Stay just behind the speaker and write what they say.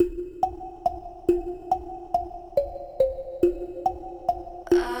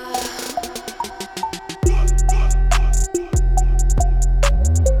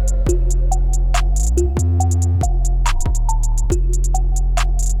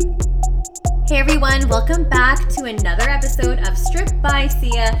Hey everyone, welcome back to another episode of Strip by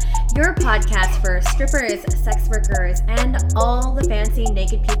Sia, your podcast for strippers, sex workers, and all the fancy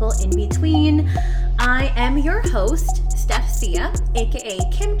naked people in between. I am your host, Steph Sia, aka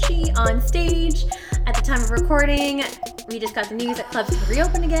Kimchi on stage. At the time of recording, we just got the news that clubs can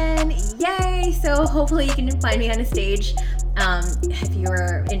reopen again. Yay! So hopefully you can find me on a stage. If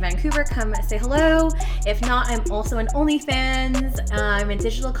you're in Vancouver, come say hello. If not, I'm also an OnlyFans. I'm a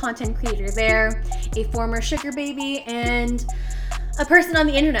digital content creator there, a former sugar baby, and a person on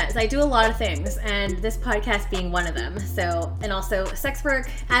the internet. So I do a lot of things, and this podcast being one of them. So, and also sex work,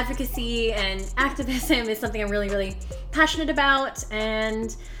 advocacy, and activism is something I'm really, really passionate about,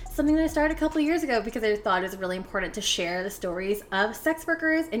 and something that I started a couple of years ago because I thought it was really important to share the stories of sex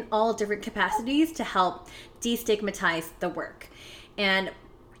workers in all different capacities to help destigmatize the work. And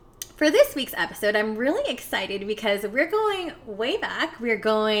for this week's episode, I'm really excited because we're going way back. We're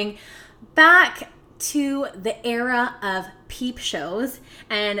going back to the era of peep shows,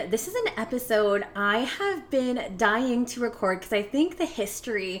 and this is an episode I have been dying to record because I think the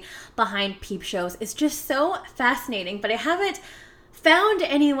history behind peep shows is just so fascinating, but I haven't found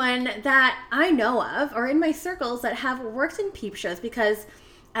anyone that I know of or in my circles that have worked in peep shows because,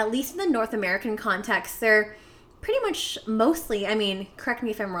 at least in the North American context, they're pretty much mostly, I mean, correct me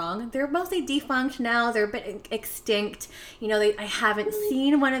if I'm wrong, they're mostly defunct now. They're a bit extinct. You know, I haven't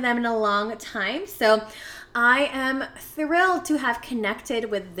seen one of them in a long time. So I am thrilled to have connected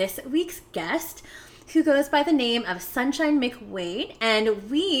with this week's guest, who goes by the name of Sunshine McWade,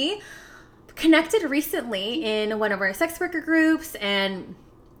 and we connected recently in one of our sex worker groups, and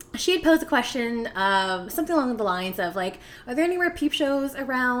she had posed a question, something along the lines of like, are there any more peep shows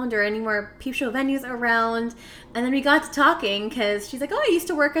around or any more peep show venues around? And then we got to talking because she's like, oh, I used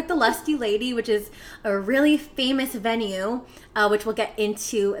to work at the Lusty Lady, which is a really famous venue, which we'll get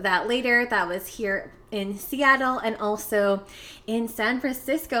into that later. That was here in Seattle and also in San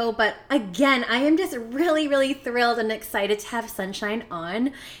Francisco. But again, I am just really, really thrilled and excited to have Sunshine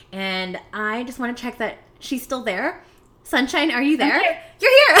on. And I just want to check that she's still there. Sunshine, are you there?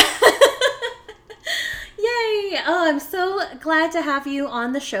 You're here. Yay. Oh, I'm so glad to have you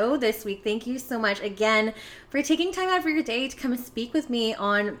on the show this week. Thank you so much again for taking time out of your day to come and speak with me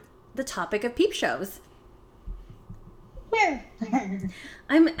on the topic of peep shows. Yeah.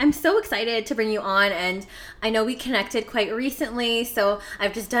 I'm so excited to bring you on, and I know we connected quite recently, so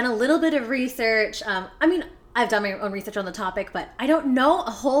I've just done a little bit of research. I've done my own research on the topic, but I don't know a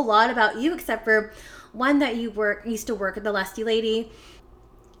whole lot about you except for one, that you used to work at the Lusty Lady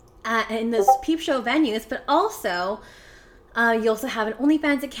in those peep show venues, but also you also have an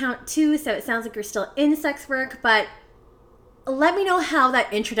OnlyFans account too, so it sounds like you're still in sex work. But let me know how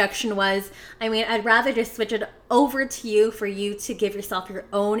that introduction was. I mean, I'd rather just switch it over to you for you to give yourself your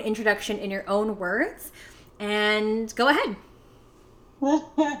own introduction in your own words, and go ahead.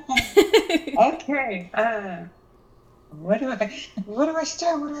 Okay. Where do I start? Where do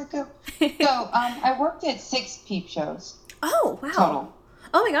I go? So, I worked at 6 peep shows. Oh, wow. Total.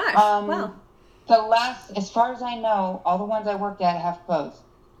 Oh my gosh. Wow. The last, as far as I know, all the ones I worked at have closed.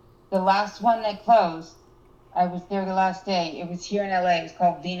 The last one that closed, I was there the last day. It was here in LA. It was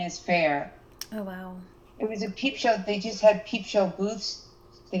called Venus Fair. Oh, wow. It was a peep show. They just had peep show booths.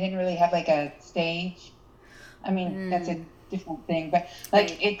 They didn't really have like a stage. I mean, that's a different thing. But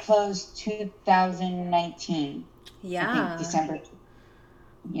like, it closed 2019. Yeah. I think December.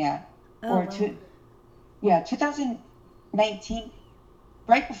 Yeah. Oh, wow. 2019.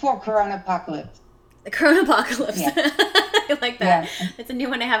 Right before Corona Apocalypse. The Corona Apocalypse. Yeah. I like that. Yeah. It's a new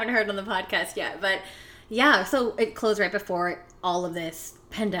one I haven't heard on the podcast yet. But yeah, so it closed right before all of this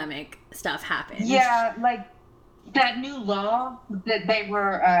pandemic stuff happened. Yeah, like that new law that they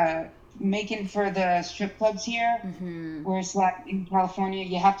were making for the strip clubs here, where it's like in California,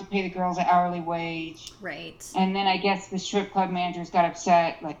 you have to pay the girls an hourly wage. Right. And then I guess the strip club managers got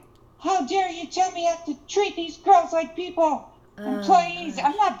upset, like, how dare you tell me I have to treat these girls like people, employees?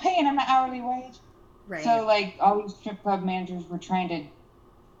 I'm not paying them an hourly wage. Right. So, like, all these strip club managers were trying to,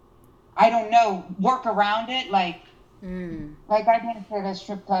 I don't know, work around it. Like I did for the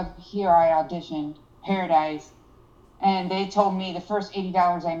strip club here, I auditioned, Paradise. And they told me the first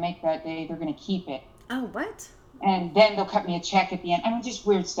 $80 I make that day, they're going to keep it. Oh, what? And then they'll cut me a check at the end. I mean, just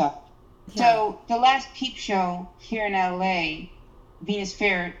weird stuff. Yeah. So the last peep show here in LA, Venus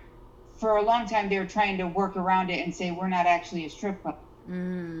Fair, for a long time they were trying to work around it and say, we're not actually a strip club.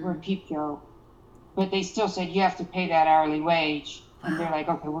 We're a peep show. But they still said, you have to pay that hourly wage. And they're like,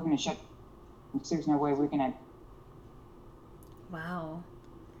 okay, we're going to shut. There's no way we're going to. Wow.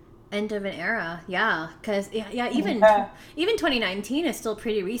 End of an era. Yeah. Because, even 2019 is still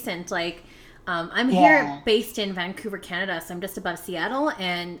pretty recent. Like, I'm here based in Vancouver, Canada, so I'm just above Seattle,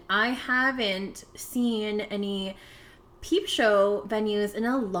 and I haven't seen any peep show venues in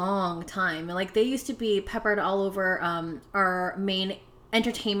a long time. Like, they used to be peppered all over our main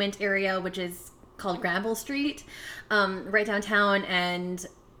entertainment area, which is called Granville Street, right downtown, and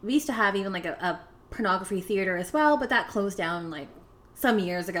we used to have even like a pornography theater as well, but that closed down like some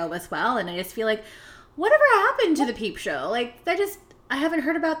years ago as well. And I just feel like, whatever happened to the peep show? Like, I haven't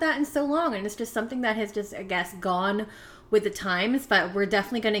heard about that in so long, and it's just something that has just, I guess, gone with the times. But we're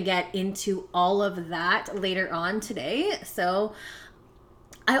definitely going to get into all of that later on today. So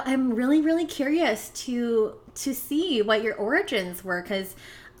I'm really, really curious to see what your origins were, because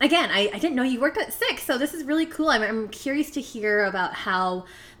again, I didn't know you worked at Six, so this is really cool. I'm curious to hear about how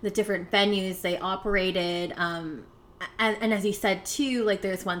the different venues they operated. And as you said too, like,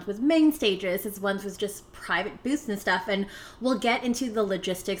 there's ones with main stages, there's ones with just private booths and stuff, and we'll get into the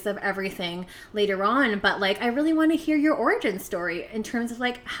logistics of everything later on. But like, I really want to hear your origin story in terms of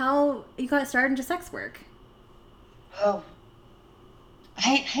like how you got started into sex work. Oh,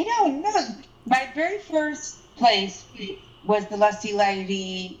 I don't know. My very first place was the Lusty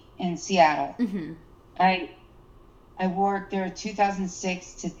Lady in Seattle. Mm-hmm. I worked there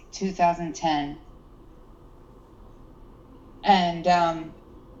 2006 to 2010. And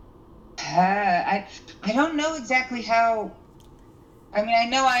I don't know exactly how. I mean, I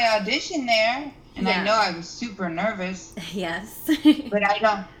know I auditioned there, and I know I was super nervous. Yes. But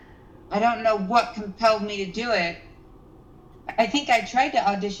I don't know what compelled me to do it. I think I tried to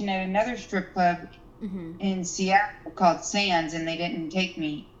audition at another strip club in Seattle called Sands, and they didn't take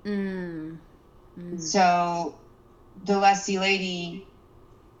me. So the Lusty Lady,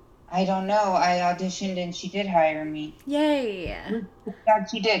 I don't know. I auditioned and she did hire me. Yay. God,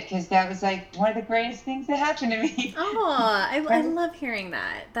 she did, because that was like one of the greatest things that happened to me. Oh, I love hearing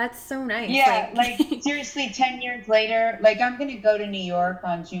that. That's so nice. Yeah, like seriously, 10 years later, like, I'm going to go to New York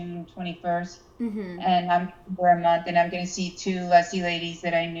on June 21st, and I'm for a month, and I'm going to see 2 Lusty Ladies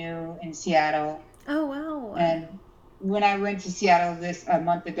that I knew in Seattle. Oh, wow. And when I went to Seattle a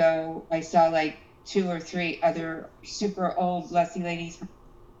month ago, I saw like 2 or 3 other super old Lusty Ladies.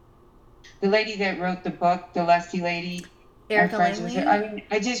 The lady that wrote the book, The Lusty Lady, Erica Langley? I mean,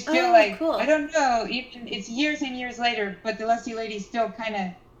 I just feel cool. I don't know, even it's years and years later, but the Lusty Lady's still kind of,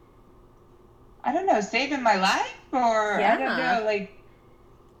 I don't know, saving my life, or I don't know, like,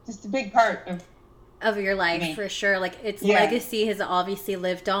 just a big part of your life, me. For sure. Like, its legacy has obviously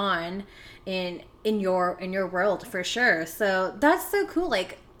lived on in your world, for sure. So that's so cool.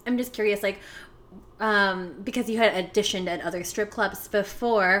 Like, I'm just curious, like, because you had auditioned at other strip clubs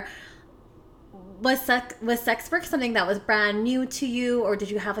before. Was sex work something that was brand new to you, or did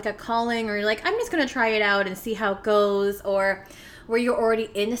you have like a calling, or you're like, I'm just going to try it out and see how it goes, or were you already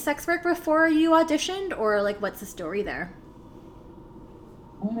into sex work before you auditioned, or like, what's the story there?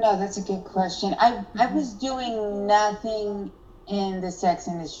 No, that's a good question. I was doing nothing in the sex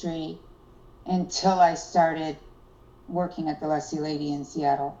industry until I started working at the Lusty Lady in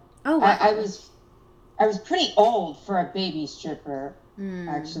Seattle. Oh, wow. I was pretty old for a baby stripper.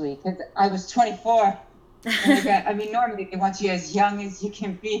 Actually, because I was 24. And normally they want you as young as you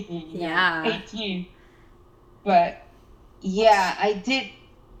can be, you know, 18. But yeah, I did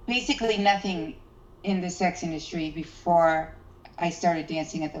basically nothing in the sex industry before I started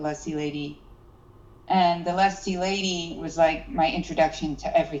dancing at the Lusty Lady. And the Lusty Lady was like my introduction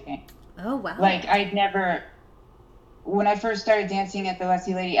to everything. Oh, wow. Like, when I first started dancing at the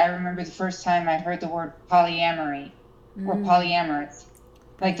Lusty Lady, I remember the first time I heard the word polyamory or polyamorous.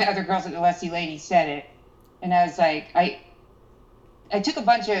 Like, the other girls at the Lusty Lady said it. And I was like, I took a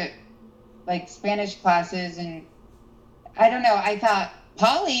bunch of, like, Spanish classes, and I don't know, I thought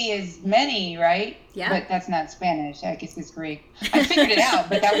poly is many, right? Yeah. But that's not Spanish. I guess it's Greek. I figured it out,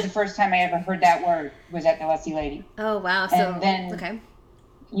 but that was the first time I ever heard that word, was at the Lusty Lady. Oh, wow. And then,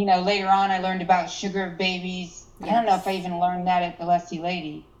 you know, later on I learned about sugar babies. Yes. I don't know if I even learned that at the Lusty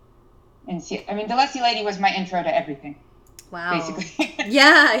Lady. And the Lusty Lady was my intro to everything. Wow. Basically.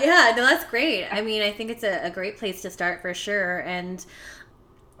 Yeah. No, that's great. I mean, I think it's a great place to start for sure. And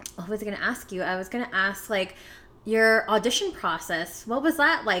what was I going to ask you? I was going to ask, like, your audition process. What was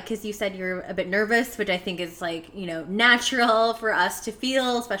that like? Because you said you're a bit nervous, which I think is, like, you know, natural for us to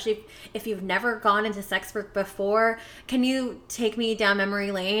feel, especially if you've never gone into sex work before. Can you take me down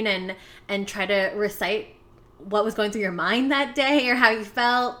memory lane and try to recite what was going through your mind that day, or how you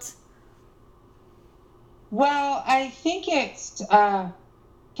felt? Well, I think it's, can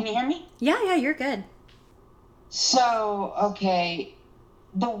you hear me? Yeah, you're good. So, okay,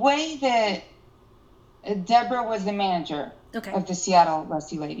 the way that Deborah was the manager of the Seattle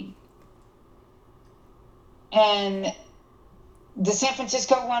Lusty Lady, And the San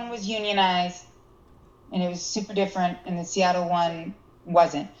Francisco one was unionized, and it was super different, and the Seattle one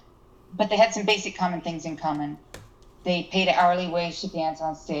wasn't. But they had some basic common things in common. They paid an hourly wage to dance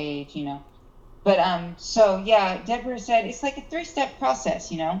on stage, you know. But so yeah, Deborah said it's like a 3-step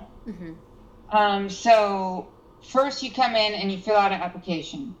process, you know. So first you come in and you fill out an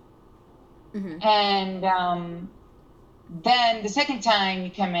application, and then the second time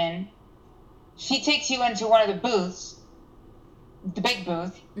you come in, she takes you into one of the booths, the big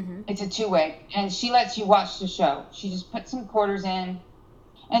booth. It's a 2-way, and she lets you watch the show. She just puts some quarters in,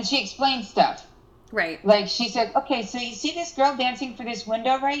 and she explains stuff. Right. Like she said, okay, so you see this girl dancing for this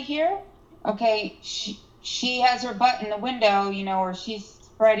window right here? Okay, she has her butt in the window, you know, or she's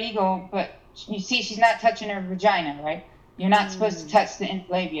spread eagle, but you see she's not touching her vagina, right? You're not supposed to touch the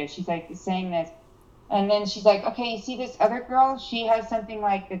labia. She's like saying this. And then she's like, okay, you see this other girl? She has something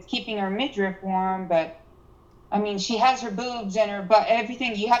like that's keeping her midriff warm, but I mean, she has her boobs and her butt,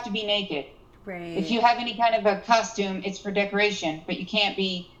 everything. You have to be naked. Right. If you have any kind of a costume, it's for decoration, but you can't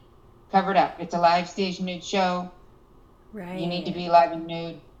be covered up. It's a live stage nude show. Right. You need to be live and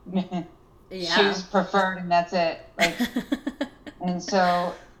nude. Shoes preferred, and that's it. Like, and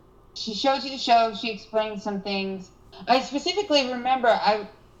so she showed you the show. She explained some things. I specifically remember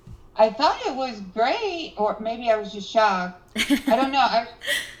I thought it was great, or maybe I was just shocked. I don't know. I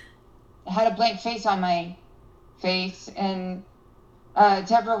had a blank face on my face, and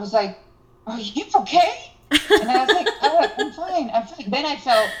Deborah was like, "Are you okay?" And I was like, "Oh, I'm fine. I'm fine." Then I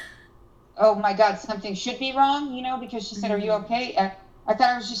felt, oh my God, something should be wrong, you know, because she said, "Are you okay?" I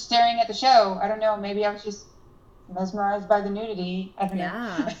thought I was just staring at the show. I don't know. Maybe I was just mesmerized by the nudity. I don't know.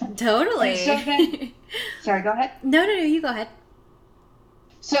 Yeah, totally. So then, sorry, go ahead. No, you go ahead.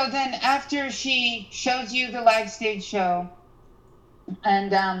 So then after she shows you the live stage show,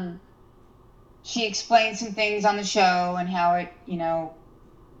 and she explains some things on the show and how it, you know,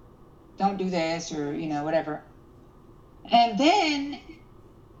 don't do this or, you know, whatever. And then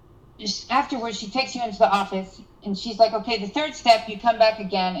afterwards, she takes you into the office and she's like, okay, the third step, you come back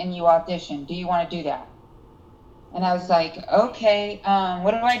again and you audition. Do you want to do that? And I was like, okay,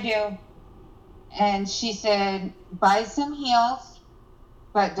 what do I do? And she said, buy some heels,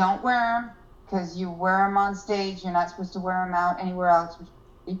 but don't wear them because you wear them on stage. You're not supposed to wear them out anywhere else.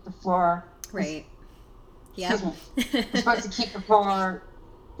 Keep the floor. Right. Yeah. You're supposed to keep the floor,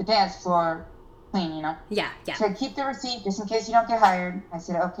 the dance floor clean, you know? Yeah. So keep the receipt just in case you don't get hired. I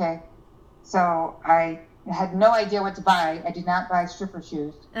said, okay. So I had no idea what to buy. I did not buy stripper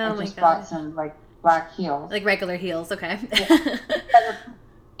shoes. Oh I just bought some like black heels. Like regular heels, okay.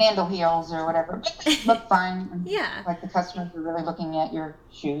 Sandal heels or whatever. But they look fine. And yeah. Like the customers are really looking at your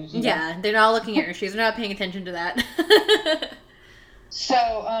shoes. Yeah, they're not looking at your shoes. They're not paying attention to that. So,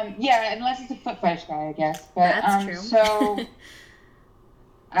 yeah, unless it's a foot fetish guy, I guess. But, that's true. So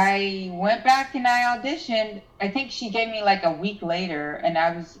I went back and I auditioned. I think she gave me like a week later, and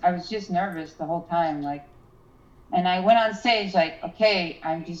I was just nervous the whole time, like. And I went on stage like, okay,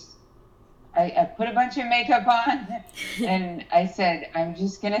 I put a bunch of makeup on, and I said, I'm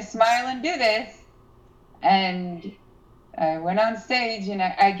just gonna smile and do this. And I went on stage, and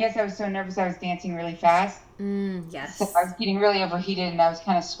I guess I was so nervous I was dancing really fast. Yes. So I was getting really overheated, and I was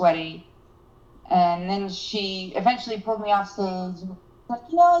kind of sweaty. And then she eventually pulled me off stage. Like,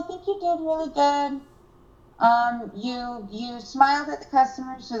 I think you did really good. You smiled at the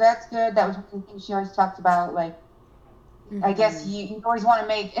customers, so that's good. That was one of the things she always talked about. Like, I guess you always want to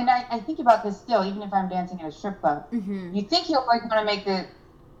make, and I think about this still, even if I'm dancing at a strip club. You think you always want to make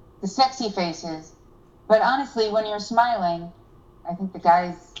the sexy faces, but honestly, when you're smiling, I think the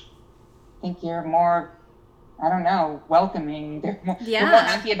guys think you're more, I don't know, welcoming. They're more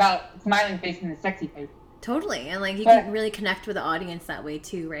happy about smiling face than the sexy face. Totally. And like you can really connect with the audience that way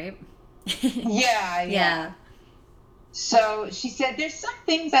too, right? Yeah. So she said, there's some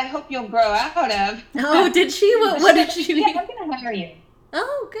things I hope you'll grow out of. Oh, did she? What did she mean? Yeah, I'm going to hire you.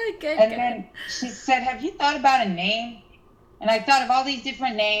 Oh, good. And then she said, have you thought about a name? And I thought of all these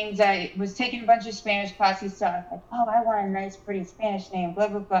different names. I was taking a bunch of Spanish classes, so I was like, oh, I want a nice, pretty Spanish name, blah,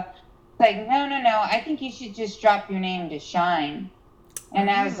 blah, blah. Like, no. I think you should just drop your name to Shine. And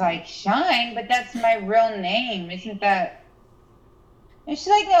I was like, Shine? But that's my real name. Isn't that? And she's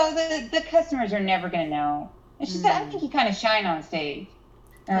like, no, the customers are never going to know. And she said, I think you kind of shine on stage.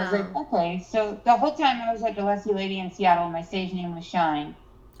 And I was like, okay. So the whole time I was at the Leslie Lady in Seattle, my stage name was Shine.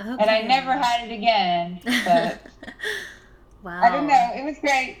 Okay. And I never had it again. But wow. I don't know. It was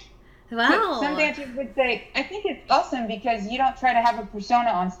great. Wow. Some dancers would say, I think it's awesome because you don't try to have a persona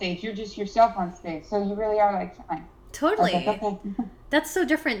on stage. You're just yourself on stage. So you really are like Shine. Totally. Like, okay. That's so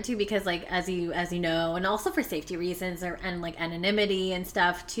different too, because like as you know, and also for safety reasons and like anonymity and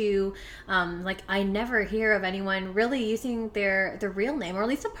stuff too. Like I never hear of anyone really using their real name, or at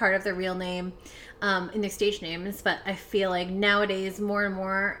least a part of their real name, in their stage names. But I feel like nowadays more and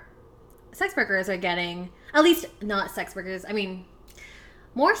more sex workers are getting, at least not sex workers. I mean,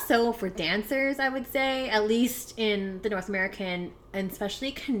 more so for dancers, I would say, at least in the North American and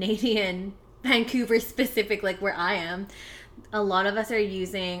especially Canadian, Vancouver specific, like where I am. A lot of us are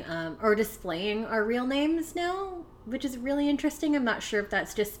using or displaying our real names now, which is really interesting. I'm not sure if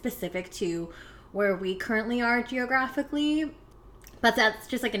that's just specific to where we currently are geographically, but that's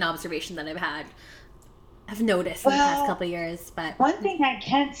just like an observation that I've noticed in the past couple of years. But one thing I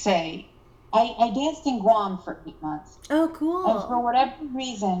can say, I danced in Guam for 8 months. Oh, cool. And for whatever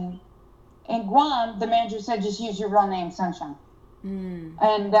reason, in Guam, the manager said, just use your real name, Sunshine.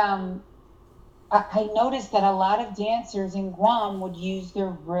 And I noticed that a lot of dancers in Guam would use their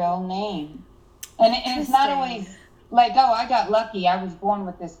real name. And it's not always like, oh, I got lucky, I was born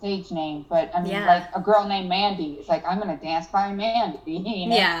with this stage name. But I mean, like a girl named Mandy, it's like, I'm going to dance by Mandy. You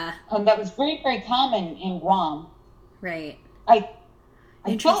know? Yeah. And that was very, very common in Guam. Right. I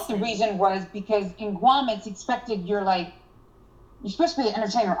thought the reason was because in Guam, it's expected you're supposed to be an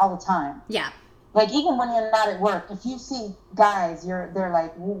entertainer all the time. Yeah. Like, even when you're not at work, if you see guys, they're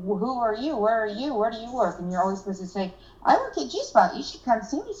like, who are you? Where are you? Where do you work? And you're always supposed to say, I work at G-Spot. You should come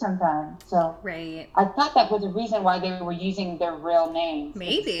see me sometime. So right. I thought that was the reason why they were using their real names.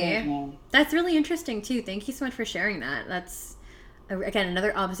 Maybe. Name. That's really interesting, too. Thank you so much for sharing that. That's, again,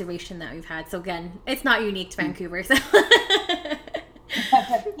 another observation that we've had. So, again, it's not unique to Vancouver, so...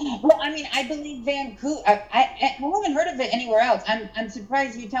 Well, I mean, I believe Vancouver. I haven't heard of it anywhere else. I'm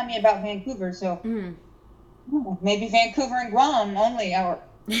surprised you tell me about Vancouver. So maybe Vancouver and Guam only, or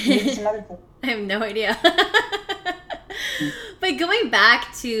maybe some other place. I have no idea. But going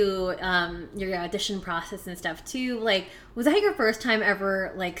back to your audition process and stuff too, like, was that your first time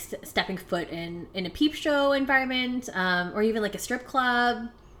ever like stepping foot in a peep show environment, or even like a strip club?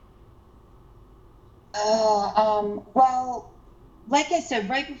 Well. Like I said,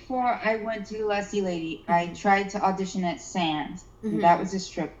 right before I went to the Lassie Lady, I tried to audition at Sands. And that was a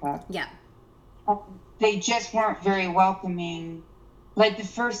strip club. Yeah. They just weren't very welcoming. Like, the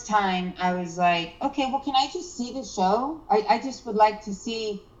first time, I was like, okay, well, can I just see the show? I just would like to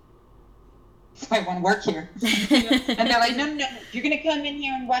see if I want to work here. And they're like, no, you're going to come in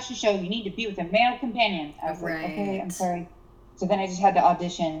here and watch the show. You need to be with a male companion. I was like, okay, I'm sorry. So then I just had to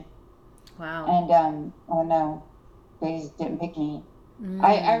audition. Wow. And, I don't know. They just didn't pick me.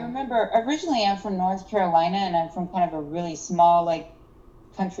 I remember, originally I'm from North Carolina, and I'm from kind of a really small, like,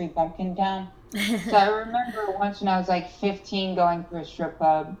 country bumpkin town. So I remember once when I was, like, 15 going to a strip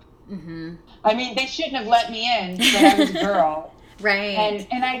club. I mean, they shouldn't have let me in, but I was a girl. Right.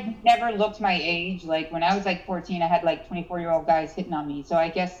 And I never looked my age. Like, when I was, like, 14, I had, like, 24-year-old guys hitting on me. So I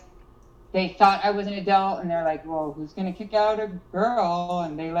guess they thought I was an adult, and they're like, well, who's going to kick out a girl?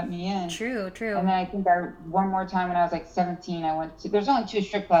 And they let me in. True. And then I think one more time when I was like 17, I went to, there's only 2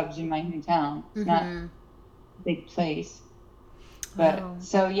 strip clubs in my hometown. It's not a big place. But,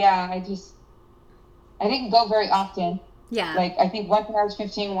 so yeah, I didn't go very often. Yeah. Like, I think once when I was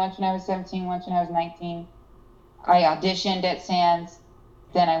 15, once when I was 17, once when I was 19. I auditioned at Sands.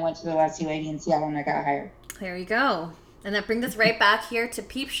 Then I went to the Lassie Lady in Seattle, and I got hired. There you go. And that brings us right back here to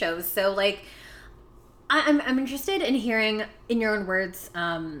peep shows. So, like, I'm interested in hearing, in your own words,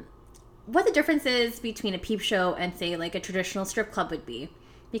 what the difference is between a peep show and, say, like a traditional strip club would be.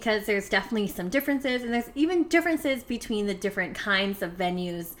 Because there's definitely some differences, and there's even differences between the different kinds of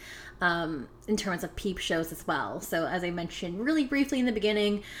venues in terms of peep shows as well. So, as I mentioned really briefly in the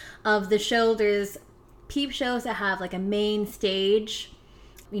beginning of the show, there's peep shows that have, like, a main stage,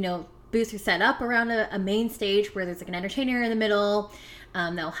 you know, booths are set up around a main stage where there's like an entertainer in the middle.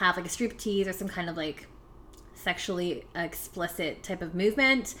 They'll have like a striptease or some kind of like sexually explicit type of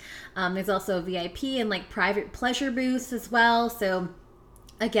movement. There's also a VIP and like private pleasure booths as well. So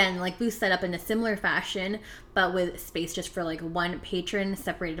again, like booths set up in a similar fashion, but with space just for like one patron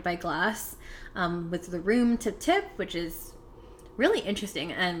separated by glass, with the room to tip, which is really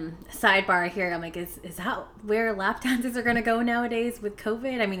interesting. And sidebar here, I'm like, is that where lap dances are going to go nowadays with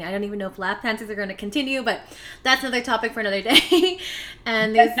COVID? I mean, I don't even know if lap dances are going to continue, but that's another topic for another day.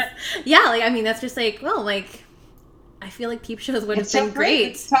 And there's, yeah, like, I mean, that's just like, well, like, I feel like peep shows would have been great.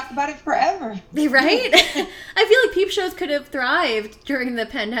 Let's talk about it forever. Right? I feel like peep shows could have thrived during the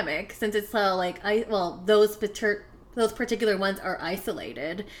pandemic, since it's so like, those particular ones are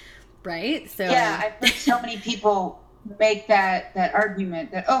isolated, right? So yeah, I've heard so many people make that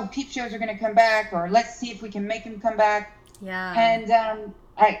argument that, oh, peep shows are going to come back, or let's see if we can make them come back. Yeah. And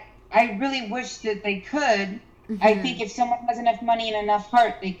I really wish that they could. I think if someone has enough money and enough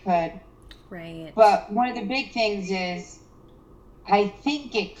heart, they could. Right. But one of the big things is, I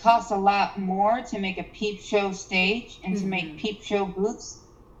think it costs a lot more to make a peep show stage and to make peep show booths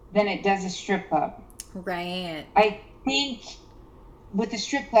than it does a strip club. Right. I think with the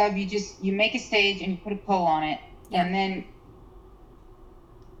strip club, you make a stage and you put a pole on it, and then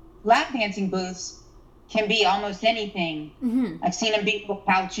lap dancing booths can be almost anything. I've seen them be little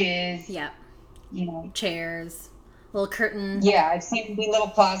couches. Yeah. You know, chairs, little curtains. Yeah, I've seen them be little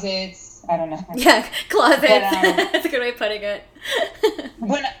closets. I don't know. Yeah, closets. That's a good way of putting it.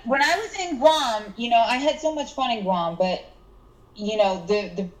 when I was in Guam, you know, I had so much fun in Guam, but you know,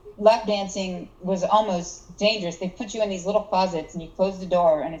 the lap dancing was almost dangerous. They put you in these little closets and you close the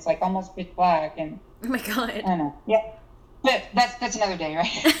door and it's like almost pitch black, and oh my God. I don't know. Yeah. But that's another day,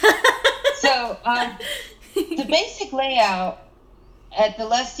 right? So the basic layout at the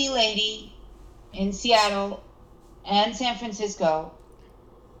Lusty Lady in Seattle and San Francisco,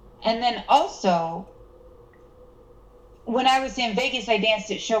 and then also when I was in Vegas, I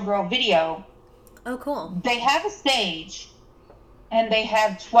danced at Showgirl Video. Oh, cool. They have a stage, and they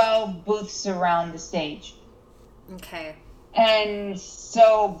have 12 booths around the stage. Okay. And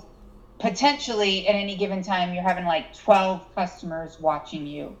so potentially at any given time, you're having like 12 customers watching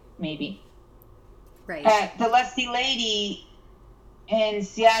you, maybe. Right. At the Lusty Lady in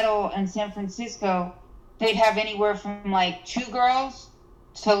Seattle and San Francisco, they'd have anywhere from like 2 girls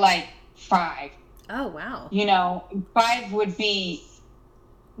to like 5. Oh, wow. You know, 5 would be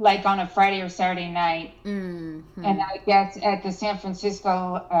like on a Friday or Saturday night. Mm-hmm. And I guess at the San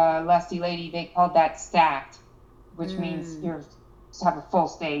Francisco Lusty Lady, they called that stacked, which means you have a full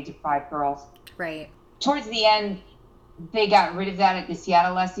stage of 5 girls. Right. Towards the end, they got rid of that at the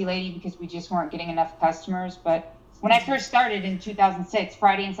Seattle Lusty Lady because we just weren't getting enough customers. But when I first started in 2006,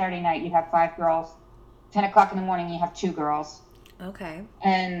 Friday and Saturday night, you'd have 5 girls. 10 o'clock in the morning, you have 2 girls. Okay.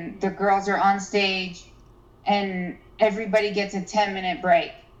 And the girls are on stage, and everybody gets a 10-minute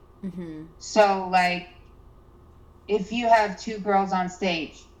break. Mm-hmm. So, like, if you have 2 girls on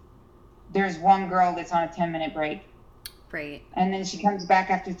stage, there's 1 girl that's on a 10-minute break. Right. And then she comes back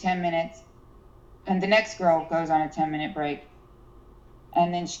after 10 minutes, and the next girl goes on a 10-minute break.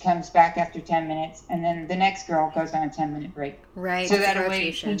 And then she comes back after 10 minutes, and then the next girl goes on a 10-minute break. Right. So that way,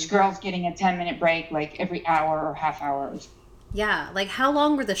 each girl's getting a 10-minute break, like, every hour or half hour. Yeah. Like, how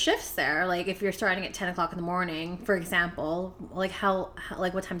long were the shifts there? Like, if you're starting at 10 o'clock in the morning, for example, like, how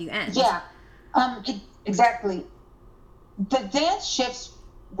like, what time do you end? Yeah. Exactly. The dance shifts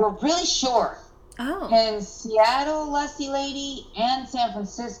were really short. Oh. In Seattle Lusty Lady and San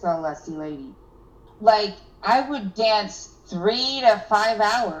Francisco Lusty Lady. Like, I would dance 3 to 5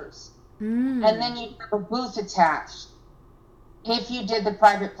 hours. And then you'd have a booth attached if you did the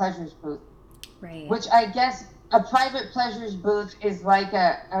private pleasures booth. Right. Which I guess a private pleasures booth is like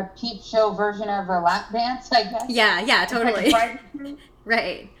a peep show version of a lap dance, I guess. Yeah, totally. Like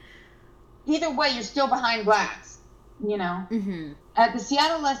right. Either way, you're still behind glass, you know? Mm-hmm. At the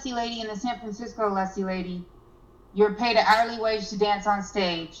Seattle Lusty Lady and the San Francisco Lusty Lady, you're paid an hourly wage to dance on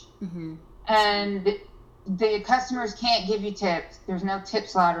stage. Mm-hmm. And the customers can't give you tips. There's no tip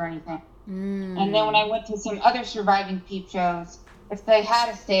slot or anything. And then when I went to some other surviving peep shows, if they had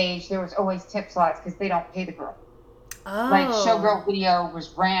a stage, there was always tip slots because they don't pay the girl. Oh. Like Showgirl Video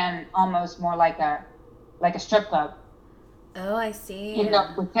was ran almost more like a strip club. Oh, I see. Even though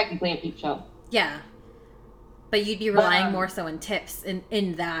it was technically a peep show. Yeah. But you'd be relying more so on tips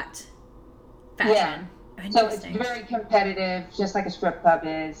in that fashion. Yeah. So it's very competitive, just like a strip club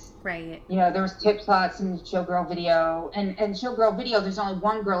is. Right. You know, there was tip slots in Showgirl Video. And Showgirl Video, there's only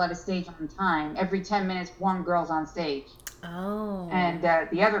 1 girl at a stage on time. Every 10 minutes, 1 girl's on stage. Oh. And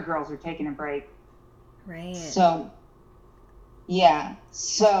the other girls are taking a break. Right. So, yeah.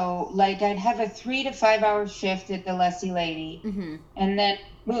 So, like, I'd have a 3 to 5 hour shift at the Lusty Lady. Mm-hmm. And then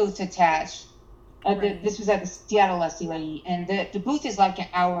booth attached. This was at the Seattle Lusty Lady. And the booth is like an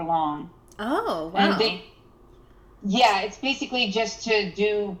hour long. Oh, wow. And it's basically just to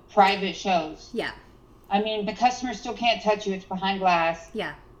do private shows. Yeah. I mean, the customer still can't touch you. It's behind glass.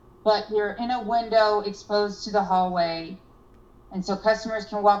 Yeah. But you're in a window exposed to the hallway. And so customers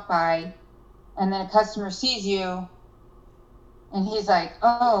can walk by. And then a customer sees you. And he's like,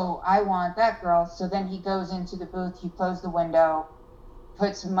 oh, I want that girl. So then he goes into the booth. You close the window.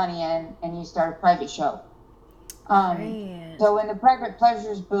 Put some money in. And you start a private show. Right. So in the private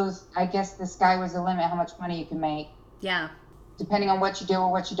pleasures booth, I guess the sky was the limit how much money you can make. Yeah. Depending on what you do or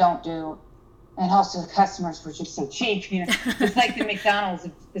what you don't do. And also the customers were just so cheap, you know. It's like the McDonald's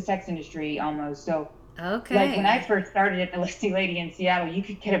of the sex industry almost. So Okay. like when I first started at the Lusty Lady in Seattle, you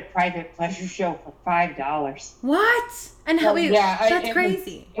could get a private pleasure show for $5. What? And how? So, Wait, yeah, that's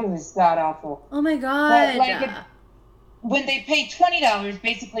crazy. It was god awful. Oh my But god. like when they pay $20,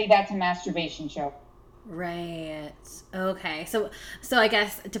 basically that's a masturbation show. Right. Okay. So I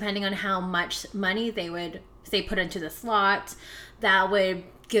guess depending on how much money they would say put into the slot, that would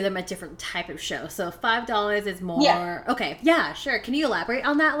give them a different type of show. So $5 is more. Yeah. Okay. Yeah. Sure. Can you elaborate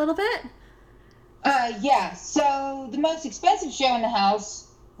on that a little bit? Yeah. So the most expensive show in the house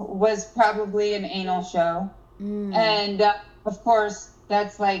was probably an anal show, and of course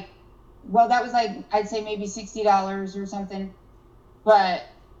that's like, well, that was like I'd say maybe $60 or something, but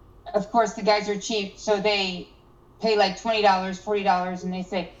of course the guys are cheap, so they pay like $20, $40, and they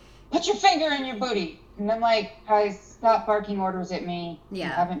say, "Put your finger in your booty," and I'm like, "Guys, stop barking orders at me. Yeah.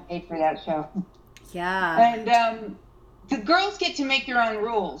 You haven't paid for that show." Yeah. And the girls get to make their own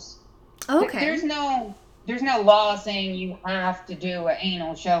rules. Okay. There's no law saying you have to do an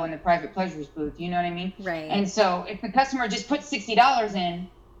anal show in the private pleasures booth. You know what I mean? Right. And so if the customer just puts $60 in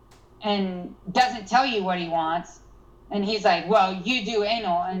and doesn't tell you what he wants, and he's like, "Well, you do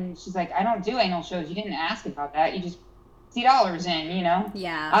anal," and she's like, "I don't do anal shows. You didn't ask about that. You just $60 in, you know?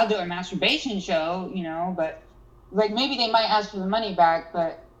 Yeah. I'll do a masturbation show, you know, but like maybe they might ask for the money back,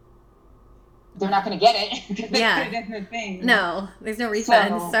 but they're not going to get it because they put it in the thing. No, there's no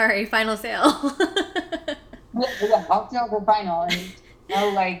refund. So, sorry, final sale. yeah, I'll tell the final and no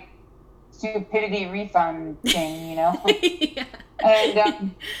like stupidity refund thing, you know? Yeah.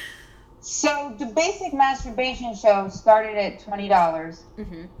 And so the basic masturbation show started at $20.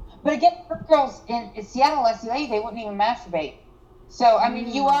 Mm-hmm. But again, for girls in Seattle, Lusty Lady, they wouldn't even masturbate. So, I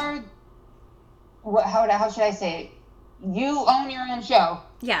mean, you are, how should I say it? You own your own show.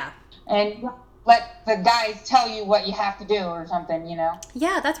 Yeah. And let the guys tell you what you have to do or something, you know?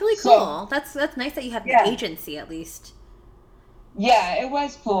 Yeah, that's really cool. So, that's nice that you have the agency at least. Yeah, it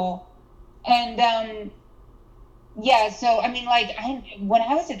was cool. And, yeah, so, I mean, like, when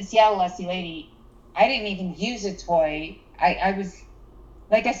I was at the Seattle Lusty Lady, I didn't even use a toy. I was,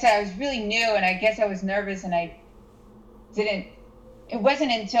 like I said, I was really new, and I guess I was nervous, and it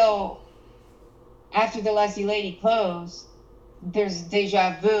wasn't until after the Lusty Lady closed, there's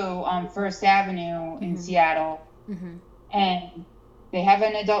Deja Vu on First Avenue in Seattle, and they have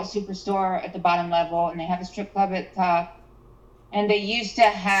an adult superstore at the bottom level, and they have a strip club at the top, and they used to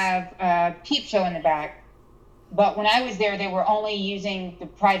have a peep show in the back. But when I was there, they were only using the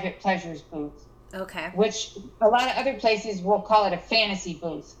private pleasures booth. Okay. Which a lot of other places will call it a fantasy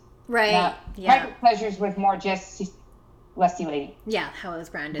booth. Right. Now, private pleasures was more just Lusty Lady. Yeah, how it was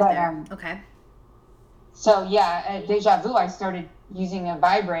branded there. Okay. So yeah, at Deja Vu, I started using a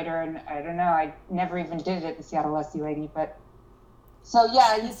vibrator, and I don't know, I never even did it at the Seattle Lusty Lady, but so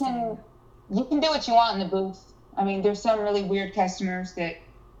yeah, you can do what you want in the booth. I mean, there's some really weird customers that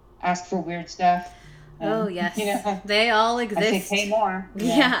ask for weird stuff. Oh yes, you know, they all exist. I say pay more.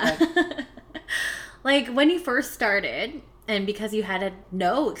 Yeah. Like when you first started, and because you had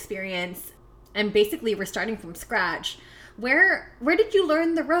no experience, and basically were starting from scratch, where did you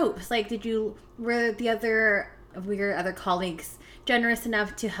learn the ropes? Like, were your other colleagues generous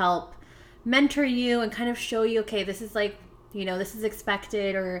enough to help mentor you and kind of show you, okay, this is like, you know, this is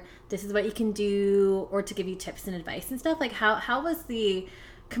expected, or this is what you can do, or to give you tips and advice and stuff? Like, how was the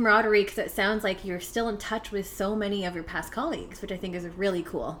camaraderie? Because it sounds like you're still in touch with so many of your past colleagues, which I think is really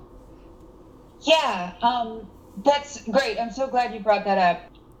cool. Yeah, that's great. I'm so glad you brought that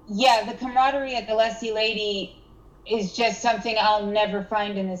up. Yeah, the camaraderie at the Lusty Lady is just something I'll never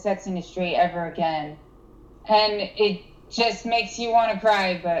find in the sex industry ever again. And it just makes you want to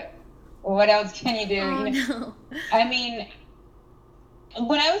cry, but what else can you do? Oh, you know? No. I mean,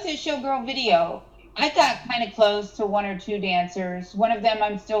 when I was at Showgirl Video, I got kind of close to one or two dancers. One of them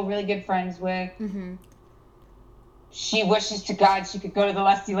I'm still really good friends with. Mm-hmm. She wishes to God she could go to the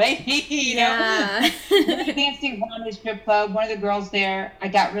Lusty Lady, you know? We danced in Guam strip club. One of the girls there, I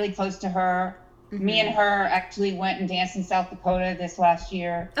got really close to her. Mm-hmm. Me and her actually went and danced in South Dakota this last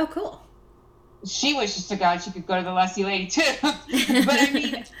year. Oh, cool. She wishes to God she could go to the Lusty Lady, too. But, I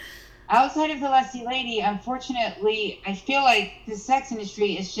mean, outside of the Lusty Lady, unfortunately, I feel like the sex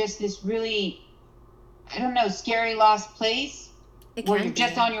industry is just this really, I don't know, scary lost place where you're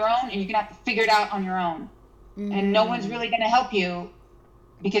just on your own and you're going to have to figure it out on your own. Mm. And no one's really going to help you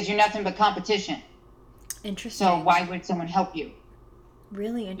because you're nothing but competition. Interesting. So why would someone help you?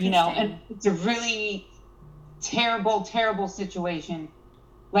 Really interesting. You know, and it's a really terrible, terrible situation.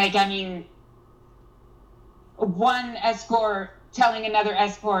 Like, I mean, one escort telling another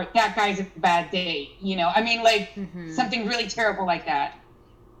escort that guy's a bad date, you know? I mean, like Mm-hmm. something really terrible like that.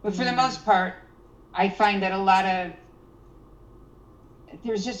 But for the most part, I find that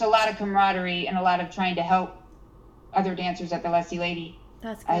there's just a lot of camaraderie and a lot of trying to help other dancers at the Lusty Lady.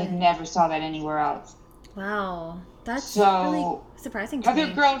 That's good. I never saw that anywhere else. Wow. That's So, really surprising to other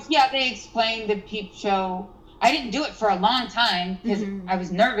me. girls, yeah, they explained the peep show. I didn't do it for a long time because I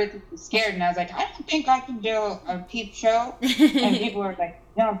was nervous, scared, and I was like, I don't think I can do a peep show. And people were like,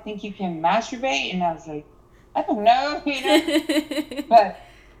 you don't think you can masturbate? And I was like, I don't know, you know? But,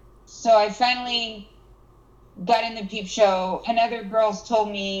 so I finally got in the peep show, and other girls told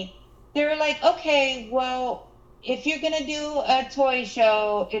me, they were like, okay, well, if you're going to do a toy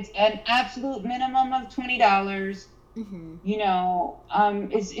show, it's an absolute minimum of $20. You know,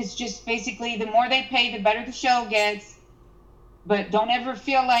 it's just basically the more they pay, the better the show gets. But don't ever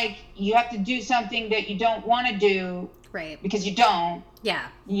feel like you have to do something that you don't want to do. Right. Because you don't. Yeah.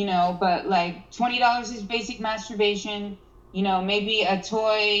 You know, but like $20 is basic masturbation. You know, maybe a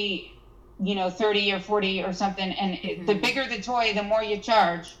toy, you know, 30 or 40 or something. And the bigger the toy, the more you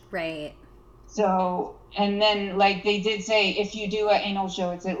charge. Right. So, and then like they did say, if you do an anal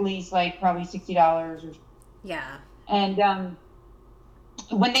show, it's at least like probably $60 or. Yeah. And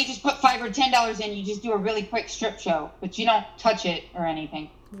when they just put $5 or $10 in, you just do a really quick strip show, but you don't touch it or anything.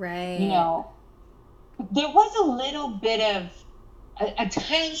 Right. You know, there was a little bit of a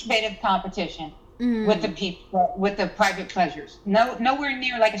tiny bit of competition with the private pleasures. Nowhere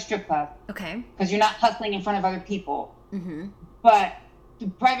near like a strip club. Okay. Because you're not hustling in front of other people. But the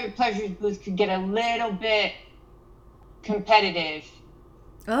private pleasures booth could get a little bit competitive.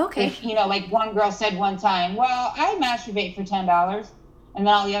 Oh, okay. If, you know, like one girl said one time, well, I masturbate for $10. And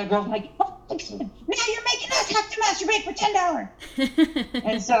then all the other girls were like, oh, now you're making us have to masturbate for $10.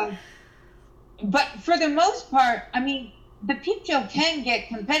 And so, but for the most part, I mean, the peep show can get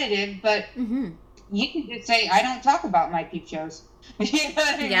competitive, but you can just say, I don't talk about my peep shows. You know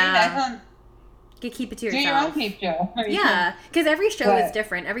what I mean? I don't, keep it to do yourself. your own peep show. Yeah, because every show is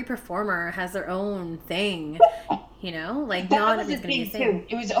different. Every performer has their own thing. You know, like not everybody's going to be the same.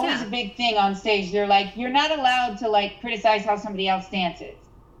 It was always a big thing on stage. They're like, you're not allowed to like criticize how somebody else dances.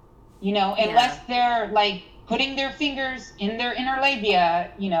 You know, unless they're like putting their fingers in their inner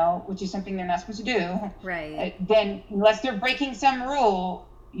labia, you know, which is something they're not supposed to do. Right. Then unless they're breaking some rule,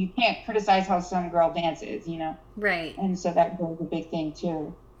 you can't criticize how some girl dances, you know. Right. And so that was a big thing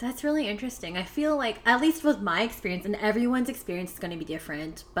too. That's really interesting. I feel like, at least with my experience, and everyone's experience is going to be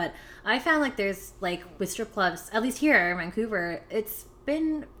different, but I found like there's, like, with strip clubs, at least here in Vancouver, it's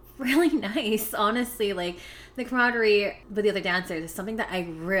been really nice, honestly. Like, the camaraderie with the other dancers is something that I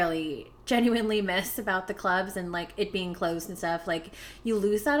really genuinely miss about the clubs, and, like, it being closed and stuff. Like, you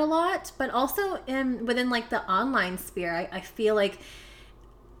lose that a lot, but also within, like, the online sphere, I feel like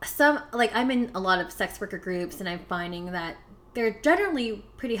I'm in a lot of sex worker groups, and I'm finding that they're generally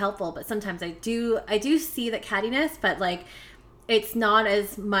pretty helpful, but sometimes I do see that cattiness, but like it's not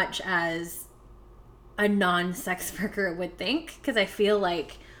as much as a non-sex worker would think, because I feel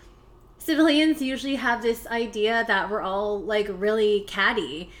like civilians usually have this idea that we're all like really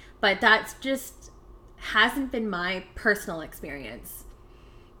catty, but that's just hasn't been my personal experience.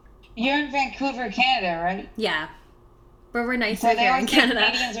 You're in Vancouver, Canada, right? Yeah. But we're nicer so here in Canada.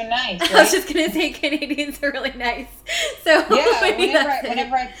 Canadians are nice, right? I was just going to say Canadians are really nice. So yeah,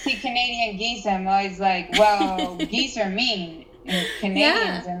 whenever I see Canadian geese, I'm always like, well, geese are mean, and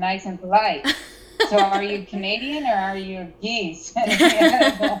Canadians are nice and polite. So are you Canadian or are you geese?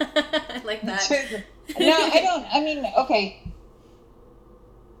 I like that. No, I don't. I mean, okay.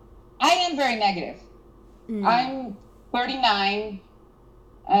 I am very negative. I'm 39,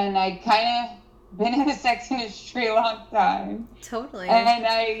 and I kind of been in the sex industry a long time. Totally. And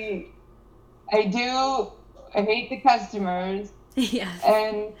I hate the customers. Yes.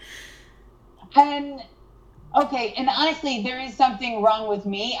 And okay, and honestly, there is something wrong with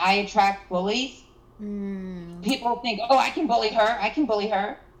me. I attract bullies. People think, oh, I can bully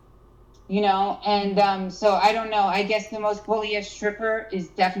her. You know, and so I don't know. I guess the most bullyish stripper is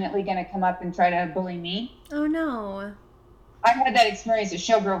definitely going to come up and try to bully me. Oh, no. I've had that experience at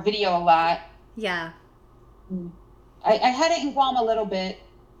Showgirl Video a lot. Yeah. I had it in Guam a little bit.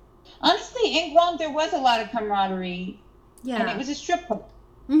 Honestly, in Guam, there was a lot of camaraderie. Yeah. And it was a strip club.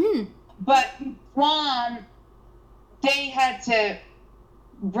 But Guam, they had to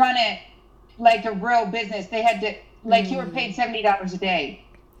run it like a real business. They had to, like, you were paid $70 a day.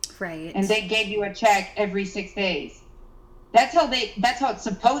 Right. And they gave you a check every 6 days. That's how it's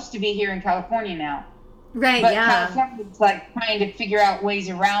supposed to be here in California now. Right, but yeah. California's like trying to figure out ways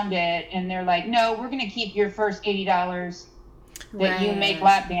around it, and they're like, no, we're going to keep your first $80. that you make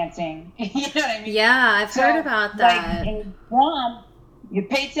lap dancing. You know what I mean? Yeah, I've heard about that. Like in Guam, you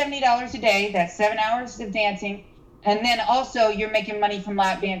paid $70 a day. That's 7 hours of dancing. And then also you're making money from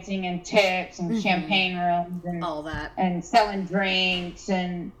lap dancing and tips and champagne rooms and all that and selling drinks.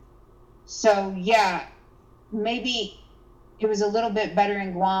 And so, yeah, maybe it was a little bit better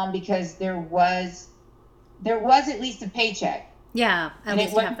in Guam because there was at least a paycheck. Yeah, at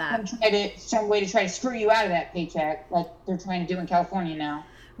least you have that. Some way to try to screw you out of that paycheck, like they're trying to do in California now.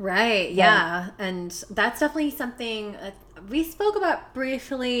 Right, yeah. And that's definitely something we spoke about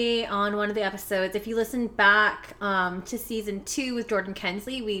briefly on one of the episodes. If you listen back to season 2 with Jordan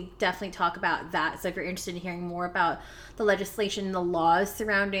Kensley, we definitely talk about that. So if you're interested in hearing more about the legislation and the laws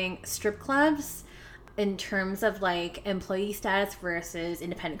surrounding strip clubs in terms of like employee status versus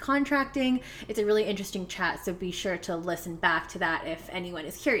independent contracting, it's a really interesting chat. So be sure to listen back to that if anyone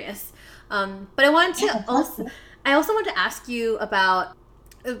is curious. But I also wanted to ask you about,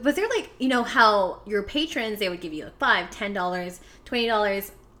 was there like, you know, how your patrons, they would give you like $5, $10,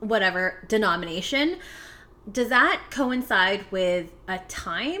 $20, whatever denomination. Does that coincide with a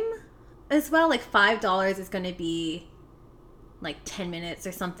time as well? Like $5 is going to be like 10 minutes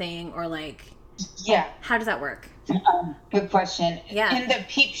or something, or like, yeah. How does that work? Good question. Yeah. In the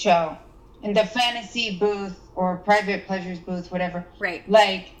peep show, in the fantasy booth or private pleasures booth, whatever. Right.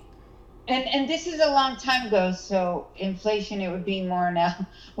 Like, and this is a long time ago, so inflation, it would be more now.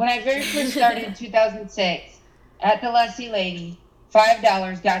 When I very first started in 2006 at the Lusty Lady,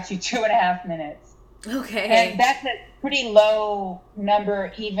 $5 got you 2.5 minutes. Okay. And that's a pretty low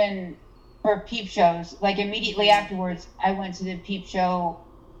number even for peep shows. Like immediately afterwards, I went to the peep show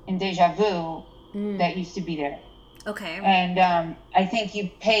in Deja Vu that used to be there. Okay. And I think you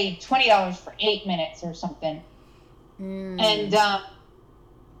paid $20 for 8 minutes or something. And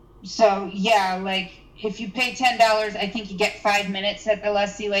so, yeah, like if you pay $10, I think you get 5 minutes at the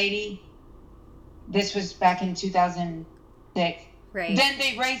Lusty Lady. This was back in 2006. Right. Then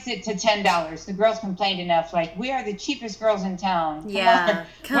they raised it to $10. The girls complained enough, like, we are the cheapest girls in town. Yeah.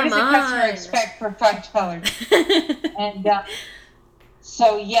 What does the customer expect for $5? And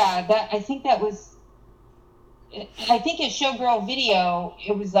so, yeah, I think at Showgirl Video,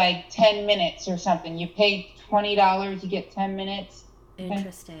 it was like 10 minutes or something. You paid $20, you get 10 minutes.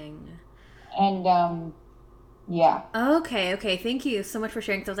 Interesting. And yeah. Okay. Thank you so much for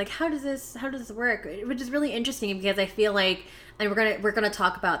sharing. So I was like, how does this work? Which is really interesting because I feel like, and we're gonna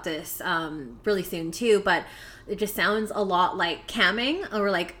talk about this really soon too, but it just sounds a lot like camming, or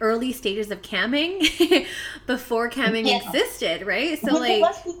like early stages of camming before camming existed, right? So when like the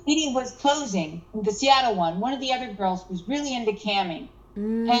Lusty Lady was closing, the Seattle one of the other girls was really into camming.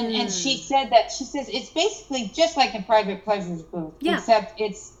 And she says it's basically just like the private pleasures booth, except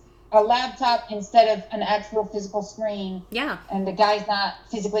it's a laptop instead of an actual physical screen. Yeah. And the guy's not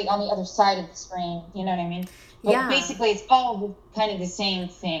physically on the other side of the screen. You know what I mean? But basically, it's all kind of the same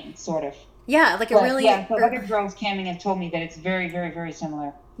thing, sort of. Yeah, like a really... Yeah, so other girls camming have told me that it's very, very, very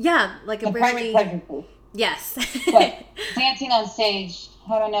similar. Yeah, like a really... private pleasure booth. Yes. But dancing on stage,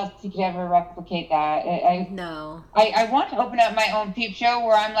 I don't know if you could ever replicate that. No. I want to open up my own peep show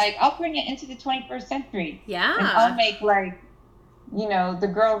where I'm like, I'll bring it into the 21st century. Yeah. And I'll make like, you know, the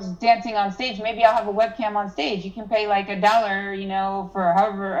girls dancing on stage. Maybe I'll have a webcam on stage. You can pay like $1, you know, for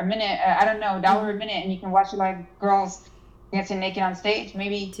however a minute. I don't know, $1 a minute, and you can watch like girls dancing naked on stage.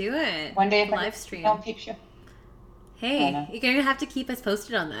 Maybe do it one day. Live stream. On peep show. Hey, you're gonna have to keep us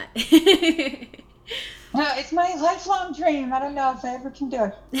posted on that. No, it's my lifelong dream. I don't know if I ever can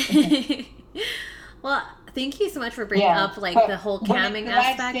do it. Well, thank you so much for bringing up like the whole camming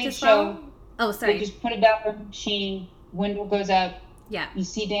aspect as well. Oh, sorry. They just put a dollar machine, window goes up. Yeah. You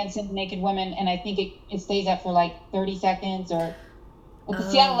see dancing naked women, and I think it stays up for like 30 seconds or with the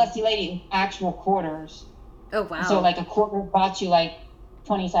Seattle Lusty Lady, actual quarters. Oh, wow. So like a quarter bought you like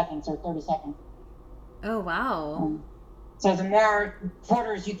 20 seconds or 30 seconds. Oh, wow. So the more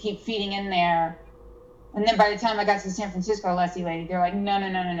quarters you keep feeding in there. And then by the time I got to the San Francisco Lusty Lady, they're like, no,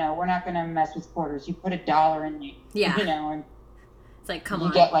 we're not going to mess with quarters. You put $1 in there. Yeah. You know, and it's like, come on.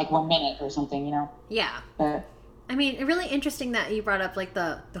 You get like 1 minute or something, you know? Yeah. But I mean, really interesting that you brought up like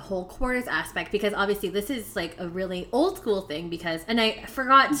the whole quarters aspect, because obviously this is like a really old school thing, because, and I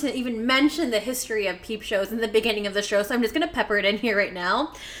forgot to even mention the history of peep shows in the beginning of the show, so I'm just going to pepper it in here right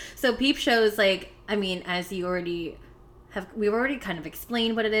now. So peep shows, like, I mean, as you already we've already kind of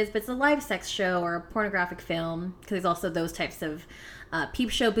explained what it is, but it's a live sex show or a pornographic film, because there's also those types of peep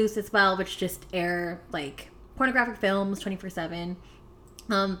show booths as well, which just air like pornographic films 24/7.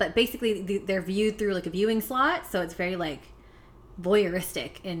 But basically they're viewed through like a viewing slot, so it's very like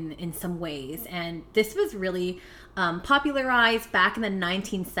voyeuristic in some ways, and this was really popularized back in the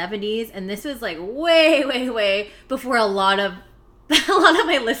 1970s, and this was like way before a lot of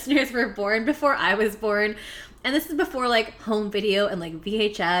my listeners were born, before I was born. And this is before like home video and like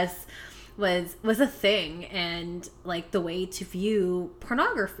VHS was a thing, and like the way to view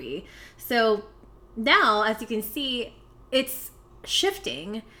pornography. So now, as you can see, it's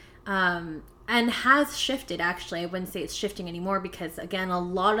shifting, and has shifted. Actually, I wouldn't say it's shifting anymore, because again, a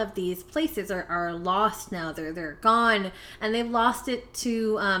lot of these places are lost now. They're gone, and they've lost it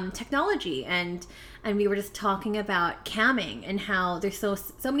to technology. And we were just talking about camming and how there's so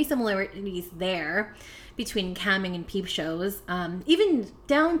many similarities there between camming and peep shows, even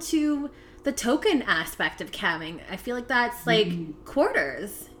down to the token aspect of camming. I feel like that's like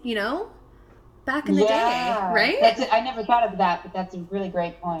quarters, you know, back in the day, right? I never thought of that, but that's a really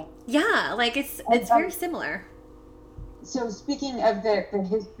great point. Yeah, like it's very similar. So speaking of the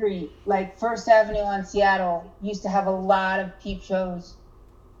history, like First Avenue on Seattle used to have a lot of peep shows.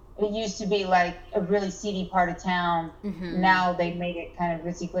 It used to be like a really seedy part of town. Mm-hmm. Now they've made it kind of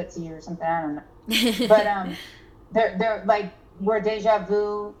ritzy glitzy or something. I don't know. But they're like where Deja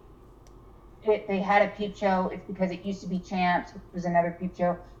Vu. They had a peep show. It's because it used to be Champs, which was another peep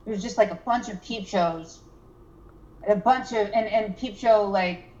show. There's just like a bunch of peep shows, and peep show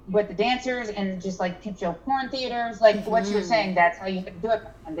like with the dancers, and just like peep show porn theaters. Like what you're saying, that's how you could do it.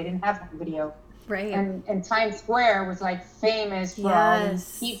 And they didn't have home video. Right. And Times Square was like famous for all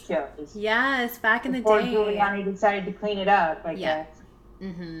these peep shows. Yes, back in the day. Before Giuliani decided to clean it up, I guess.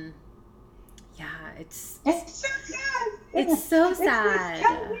 Mm-hmm. Yeah, it's so sad. It's so sad.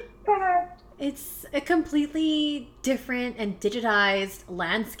 Sad. It's a completely different and digitized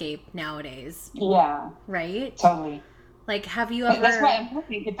landscape nowadays. Yeah. Right? Totally. Like, have you ever... That's why I'm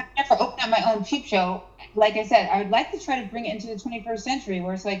hoping, if I ever open up my own peep show, like I said, I would like to try to bring it into the 21st century,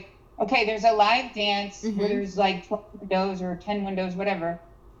 where it's like, okay, there's a live dance where there's like 12 windows or 10 windows, whatever.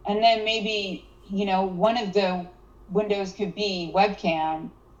 And then maybe, you know, one of the windows could be webcam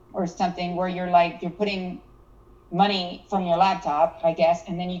or something, where you're putting money from your laptop, I guess,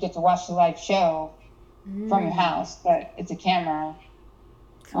 and then you get to watch the live show from your house, but it's a camera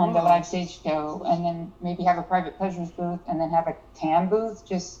on the live stage show, and then maybe have a private pleasures booth, and then have a cam booth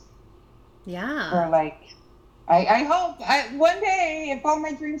just for like, I hope one day, if all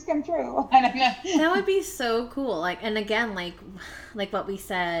my dreams come true. I don't know. That would be so cool. Like, and again, like what we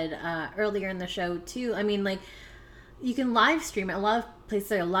said earlier in the show too. I mean, like, you can live stream it. A lot of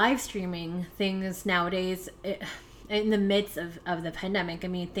places are live streaming things nowadays. In the midst of the pandemic, I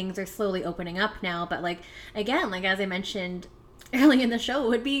mean, things are slowly opening up now. But like, again, like as I mentioned early in the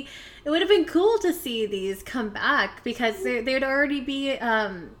show, it would have been cool to see these come back, because there'd already be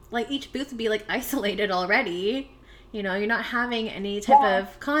like each booth would be like isolated already. You know, you're not having any type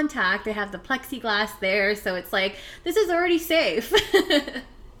of contact. They have the plexiglass there, so it's like, this is already safe.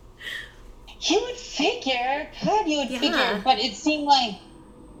 You would figure, but it seemed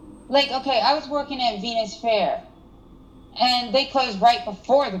like okay, I was working at Venus Fair, and they closed right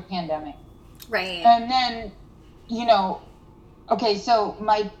before the pandemic. Right. And then, you know, okay, so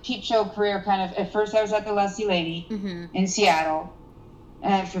my peep show career kind of, at first I was at the Lusty Lady in Seattle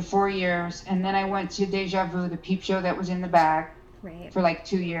for 4 years, and then I went to Deja Vu, the peep show that was in the back, for like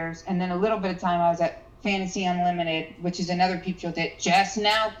 2 years, and then a little bit of time I was at Fantasy Unlimited, which is another peep show that just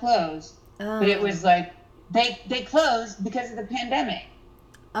now closed. But it was like, they closed because of the pandemic.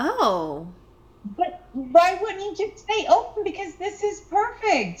 Oh. But why wouldn't you just stay open? Because this is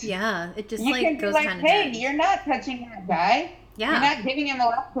perfect. Yeah, it just you can goes be like, kind hey, of you're not touching that guy. Yeah. You're not giving him a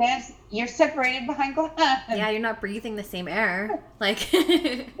lap dance. You're separated behind glass. Yeah, you're not breathing the same air. Like,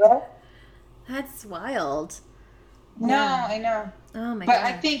 that's wild. No, I know. Oh my god. But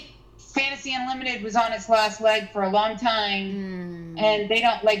I think Fantasy Unlimited was on its last leg for a long time, and they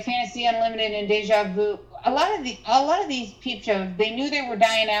don't like Fantasy Unlimited and Deja Vu. A lot of these peep shows, they knew they were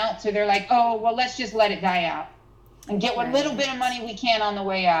dying out, so they're like, oh well, let's just let it die out and get what little bit of money we can on the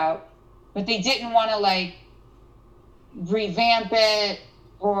way out. But they didn't want to like revamp it,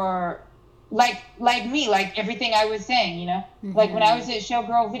 or like me, like everything I was saying, you know, like when I was at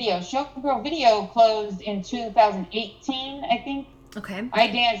Showgirl Video closed in 2018, I think. Okay. I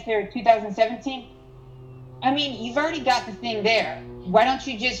danced there in 2017. I mean, you've already got the thing there. Why don't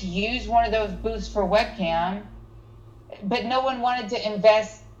you just use one of those booths for webcam? But no one wanted to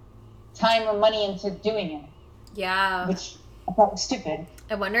invest time or money into doing it. Yeah. Which I thought was stupid.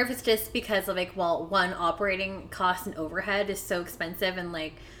 I wonder if it's just because of like, well, one, operating cost and overhead is so expensive, and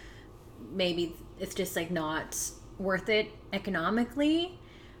like maybe it's just like not worth it economically.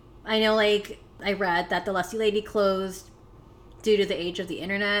 I know, like, I read that the Lusty Lady closed due to the age of the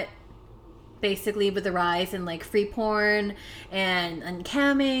internet, basically, with the rise in like free porn and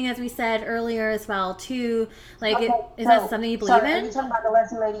camming, as we said earlier as well too. Like, is that something you believe in? Are you talking about the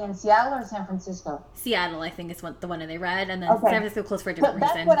Leslie lady in Seattle or San Francisco? Seattle, I think, is the one that they read, and then San Francisco closed for a different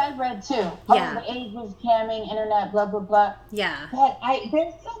reason. That's what I read too. Yeah. The age was camming, internet, blah blah blah. Yeah. But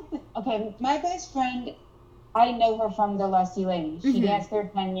there's something. Okay, my best friend, I know her from the Leslie lady. She danced there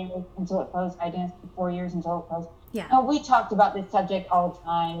 10 years until it closed. I danced for 4 years until it closed. Yeah. And we talked about this subject all the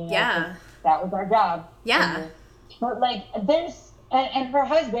time. Yeah. That was our job. Yeah. But like, there's, and her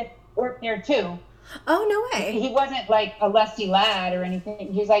husband worked there too. Oh, no way. He wasn't like a lusty lad or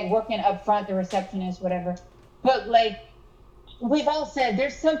anything. He was like working up front, the receptionist, whatever. But like, we've all said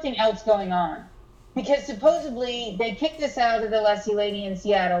there's something else going on. Because supposedly they kicked us out of the Leslie lady in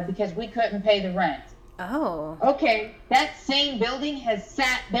Seattle because we couldn't pay the rent. Oh. Okay, that same building has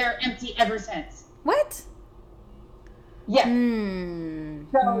sat there empty ever since. What? Yeah.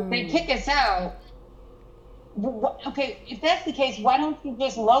 So they kick us out. Okay, if that's the case, why don't you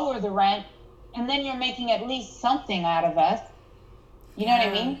just lower the rent, and then you're making at least something out of us? You know what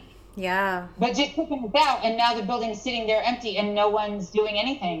I mean? Yeah. But just kicking us out, and now the building's sitting there empty, and no one's doing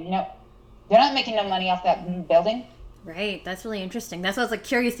anything. You know, they're not making no money off that building. Right. That's really interesting. That's why I was like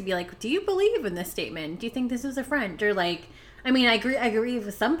curious to be like, do you believe in this statement? Do you think this was a front? Or like, I mean, I agree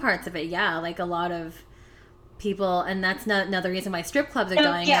with some parts of it. Yeah, like a lot of people, and that's not another reason why strip clubs are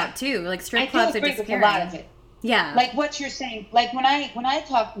dying out too. Like strip clubs are disappearing. With a lot of it. Yeah. Like what you're saying. Like when I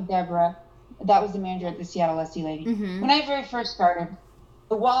talked with Deborah, that was the manager at the Seattle Leslie lady. When I very first started,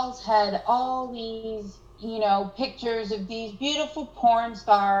 the walls had all these, you know, pictures of these beautiful porn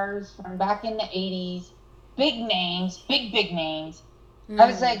stars from back in the 80s. Big names, big names. I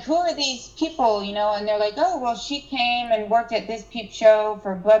was like, who are these people, you know? And they're like, oh, well, she came and worked at this peep show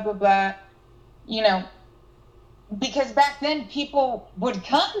for blah, blah, blah. You know, because back then people would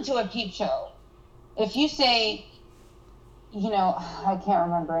come to a peep show. If you say, you know, I can't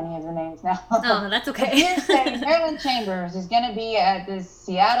remember any of the names now. Oh, that's okay. If you say Marilyn Chambers is going to be at this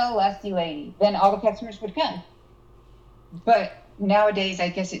Seattle Leslie lady, then all the customers would come. But nowadays, I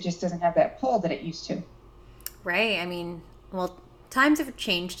guess it just doesn't have that pull that it used to. Right. I mean, well, times have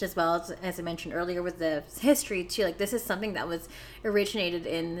changed as well, as I mentioned earlier with the history too. Like, this is something that was originated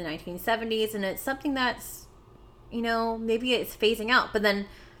in the 1970s, and it's something that's, you know, maybe it's phasing out. But then,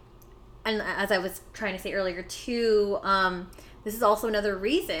 and as I was trying to say earlier too, this is also another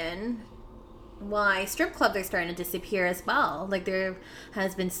reason why strip clubs are starting to disappear as well. Like, there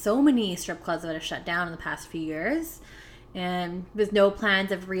has been so many strip clubs that have shut down in the past few years, and with no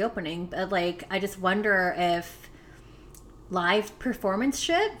plans of reopening. But like, I just wonder if live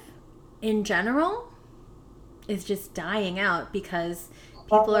performanceship in general is just dying out because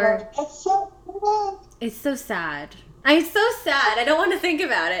people are. It's so sad. It's so sad. I don't want to think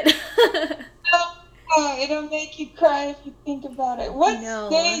about it. Oh, it'll make you cry if you think about it. What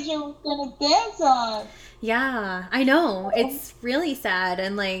stage are we gonna dance on? Yeah, I know. It's really sad.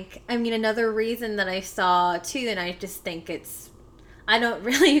 And like, I mean, another reason that I saw too, and I just think I don't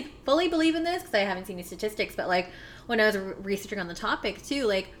really fully believe in this because I haven't seen any statistics, but like when I was researching on the topic too,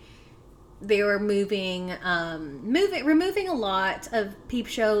 like they were removing a lot of peep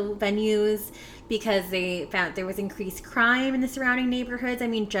show venues because they found there was increased crime in the surrounding neighborhoods. I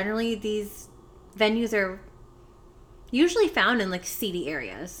mean, generally these venues are usually found in like seedy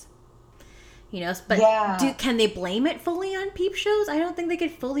areas. You know, but can they blame it fully on peep shows? I don't think they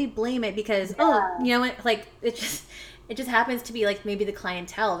could fully blame it because, you know what, like, it just happens to be, like, maybe the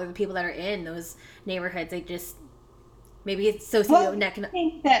clientele or the people that are in those neighborhoods, they just, maybe it's socioeconomic. Well, I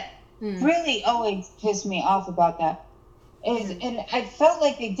think that really always pissed me off about that is, and I felt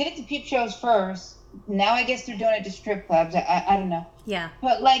like they did it to peep shows first, now I guess they're doing it to strip clubs, I don't know. Yeah.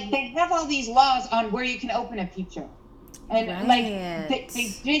 But, like, they have all these laws on where you can open a peep show. And, like,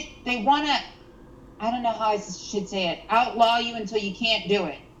 they want to, I don't know how I should say it, outlaw you until you can't do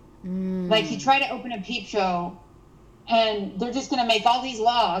it. Like, you try to open a peep show, and they're just going to make all these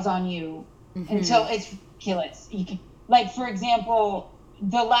laws on you until it's ridiculous. Like, for example,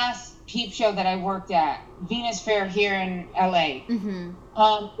 the last peep show that I worked at, Venus Fair here in LA,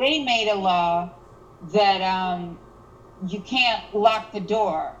 they made a law that you can't lock the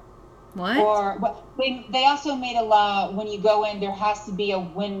door. What? Or they also made a law when you go in, there has to be a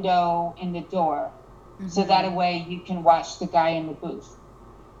window in the door. So that way you can watch the guy in the booth.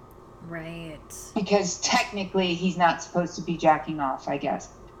 Right. Because technically he's not supposed to be jacking off, I guess.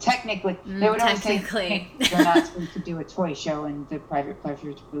 Technically. They would always say they're not supposed to do a toy show in the private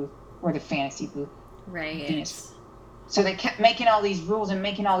pleasures booth or the fantasy booth. Right. Venus. So they kept making all these rules, and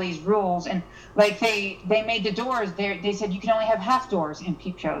like they made the doors. They said you can only have half doors in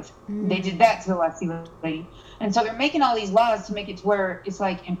peep shows. They did that to the Lusty Lady, and so they're making all these laws to make it to where it's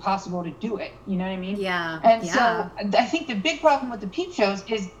like impossible to do it. You know what I mean? Yeah. And so I think the big problem with the peep shows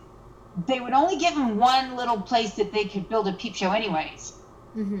is they would only give them one little place that they could build a peep show, anyways.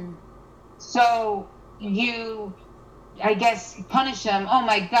 Mm-hmm. So you, I guess, punish them. Oh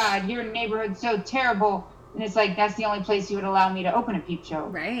my God, your neighborhood's so terrible. And it's like, that's the only place you would allow me to open a peep show.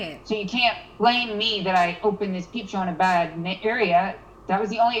 Right. So you can't blame me that I opened this peep show in a bad area. That was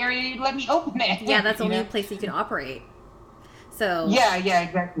the only area you'd let me open it. Yeah, that's the only place you can operate. So yeah,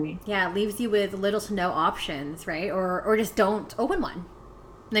 exactly. Yeah, it leaves you with little to no options, right? Or just don't open one.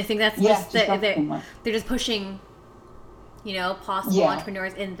 And I think that's they're just pushing, possible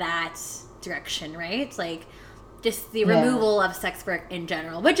entrepreneurs in that direction, right? It's like just the removal of sex work in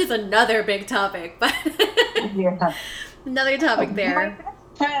general, which is another big topic, but another topic there. My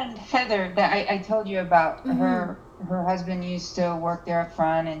friend Heather that I told you about, her husband used to work there up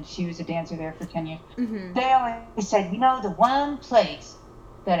front, and she was a dancer there for 10 years. Mm-hmm. They always said, the one place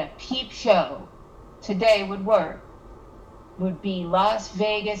that a peep show today would work would be Las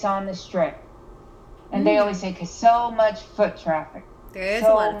Vegas on the Strip. And they always say, because so much foot traffic. There is a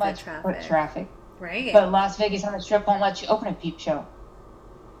lot of foot traffic. Right. But Las Vegas on the Strip won't let you open a peep show.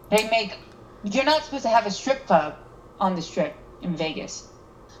 You're not supposed to have a strip club on the Strip in Vegas.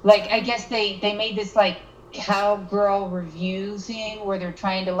 Like, I guess they made this, like, cowgirl review thing where they're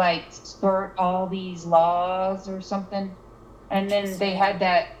trying to, like, skirt all these laws or something. And then they had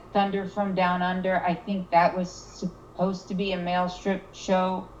that Thunder from Down Under. I think that was supposed to be a male strip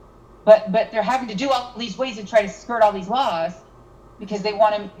show. But they're having to do all these ways to try to skirt all these laws because they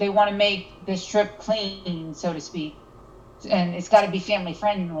want to make the strip clean, so to speak. And it's got to be family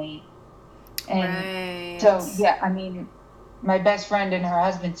friendly. And so, I mean, my best friend and her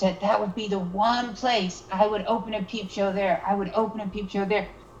husband said that would be the one place I would open a peep show there.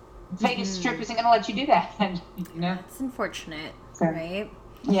 Vegas Strip isn't going to let you do that. It's unfortunate, right?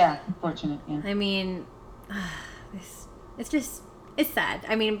 Yeah, unfortunate, yeah. I mean, it's sad.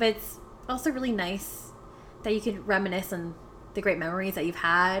 I mean, but it's also really nice that you could reminisce on the great memories that you've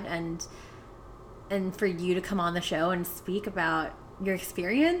had and for you to come on the show and speak about your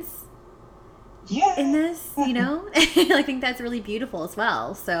experience in this, I think that's really beautiful as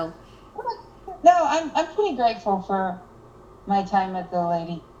well. So no, I'm pretty grateful for my time at the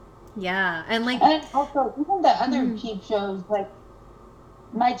Lady. Yeah, and also even the other peep shows, like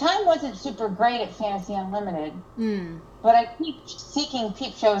my time wasn't super great at Fantasy Unlimited, but I keep seeking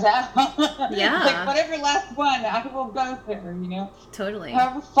peep shows out. Yeah, like whatever last one, I will go there. Totally.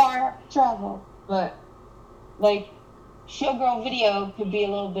 However far I have to travel, but like Showgirl Video could be a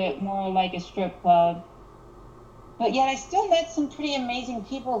little bit more like a strip club. But yet I still met some pretty amazing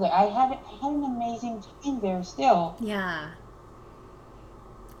people there. I had an amazing time there still. Yeah.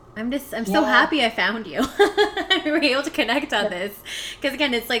 I'm so happy I found you. We were able to connect on this. Because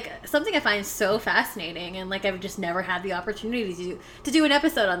again, it's like something I find so fascinating, and like I've just never had the opportunity to do an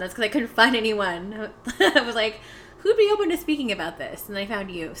episode on this because I couldn't find anyone. I was like, who'd be open to speaking about this? And I found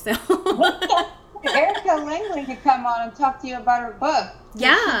you. So Erica Langley could come on and talk to you about her book.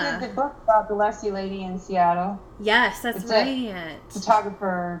 Yeah. She did the book about the Lusty Lady in Seattle. Yes, that's right.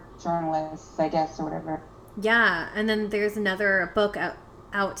 Photographer, journalist, I guess, or whatever. Yeah, and then there's another book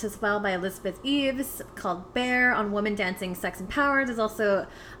out as well by Elizabeth Eves called Bear on women dancing, sex, and power. There's also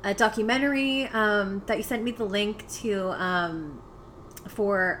a documentary that you sent me the link to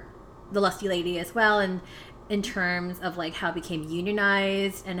for the Lusty Lady as well, and in terms of like how it became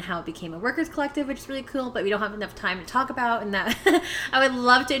unionized and how it became a workers collective, which is really cool, but we don't have enough time to talk about, and that I would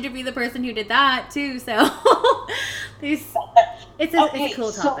love to interview the person who did that too. So it's a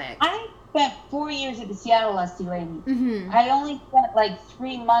cool topic. So I spent 4 years at the Seattle Lusty Lady. Mm-hmm. I only spent like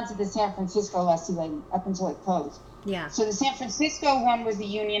 3 months at the San Francisco Lusty Lady up until it closed. Yeah. So the San Francisco one was the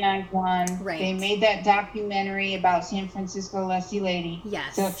unionized one. Right. They made that documentary about San Francisco Lusty Lady.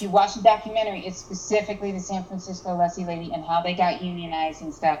 Yes. So if you watch the documentary, it's specifically the San Francisco Lusty Lady and how they got unionized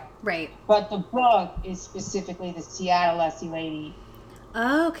and stuff. Right. But the book is specifically the Seattle Lusty Lady.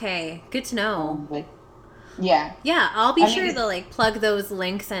 Okay. Good to know. Yeah. Yeah, I'll be sure to like plug those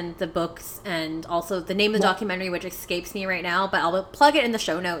links and the books and also the name of the documentary, which escapes me right now, but I'll plug it in the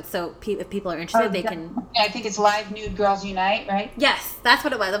show notes so if people are interested, they can. I think it's Live Nude Girls Unite, right? Yes, that's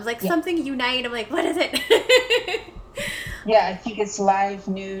what it was. I was like, something Unite. I'm like, what is it? Yeah, I think it's Live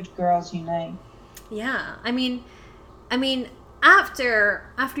Nude Girls Unite. Yeah, I mean, after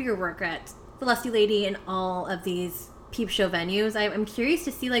your work at the Lusty Lady and all of these peep show venues. I'm curious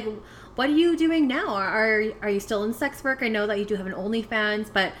to see, like, what are you doing now? Are you still in sex work? I know that you do have an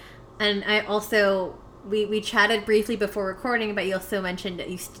OnlyFans, but, and I also, we chatted briefly before recording, but you also mentioned that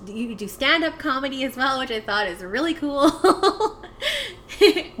you do stand-up comedy as well, which I thought is really cool.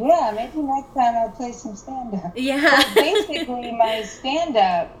 Yeah, maybe next time I'll play some stand-up. Yeah. But basically, my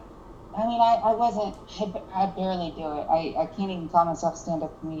stand-up, I mean, I barely do it. I can't even call myself a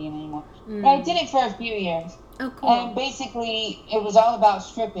stand-up comedian anymore. But I did it for a few years. Oh, cool. And basically, it was all about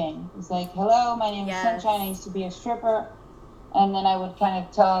stripping. It was like, hello, my name is Sunshine. I used to be a stripper. And then I would kind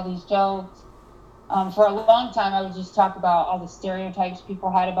of tell all these jokes. For a long time, I would just talk about all the stereotypes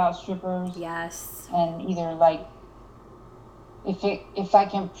people had about strippers. Yes. And either, like, if I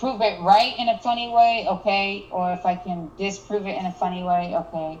can prove it right in a funny way, okay. Or if I can disprove it in a funny way,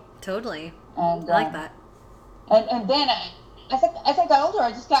 okay. Totally. And I like that. And then as I got older,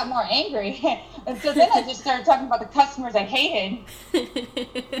 I just got more angry. And so then I just started talking about the customers I hated.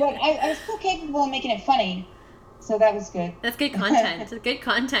 But I was still capable of making it funny. So that was good. That's good content. It's good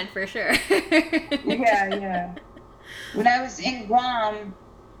content for sure. Yeah. When I was in Guam,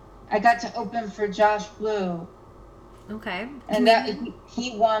 I got to open for Josh Blue. Okay. And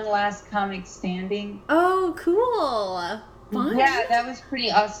he won Last Comic Standing. Oh, cool. Fun. Yeah, that was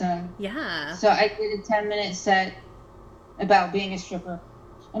pretty awesome. Yeah. So I did a 10-minute set about being a stripper.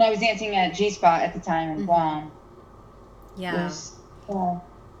 And I was dancing at G-Spot at the time in Guam. Yeah.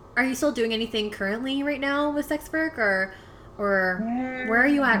 Are you still doing anything currently right now with sex work, or where are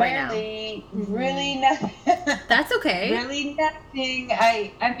you at right now? Really nothing. That's okay. Really nothing.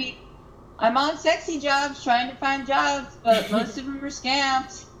 I mean, I'm on sexy jobs trying to find jobs, but most of them are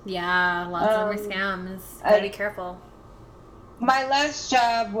scams. Yeah, lots of them are scams. Gotta be careful. My last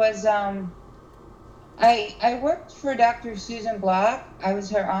job was I worked for Dr. Susan Block. I was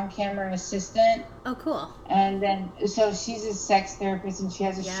her on-camera assistant. Oh, cool. And then, so she's a sex therapist, and she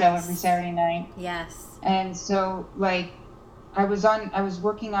has a show every Saturday night. Yes. And so, like, I was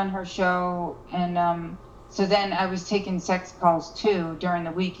working on her show, and so then I was taking sex calls too during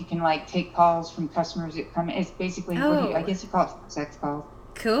the week. You can, like, take calls from customers that come. It's basically I guess you call it sex calls.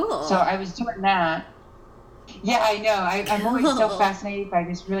 Cool. So I was doing that. Yeah, I know. I'm always so fascinated by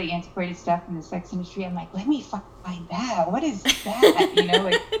this really antiquated stuff in the sex industry. I'm like, let me find that. What is that? You know,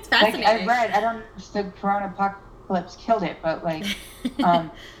 like, it's fascinating. Like I don't know if the Corona apocalypse killed it, but like,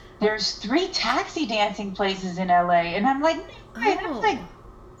 there's 3 taxi dancing places in LA, and I'm like, that's like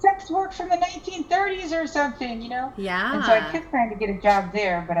sex work from the 1930s or something, you know? Yeah. And so I kept trying to get a job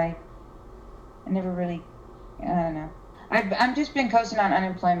there, but I never really, I don't know. I've just been coasting on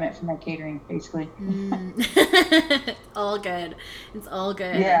unemployment for my catering, basically. It's all good. It's all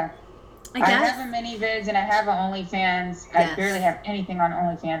good. Yeah. I guess. I have a mini-vids and I have an OnlyFans. Yes. I barely have anything on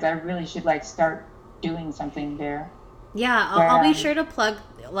OnlyFans. I really should, like, start doing something there. Yeah, I'll be sure to plug,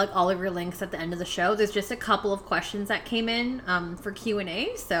 like, all of your links at the end of the show. There's just a couple of questions that came in for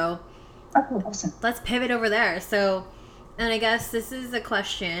Q&A, so okay, awesome. Let's pivot over there. So, and I guess this is a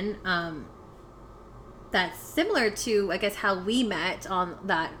question that's similar to, I guess, how we met on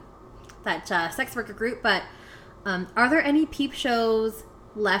that sex worker group, but are there any peep shows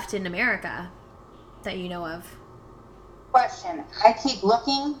left in America that you know of? Question. I keep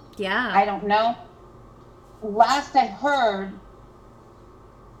looking. Yeah. I don't know. Last I heard,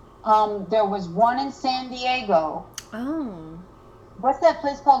 there was one in San Diego. Oh. What's that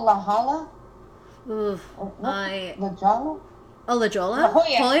place called? La Jolla? La Jolla? Oh, La Jolla? La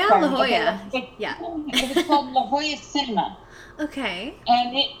Jolla. La Jolla. Okay. Yeah. It was called La Jolla Cinema. Okay.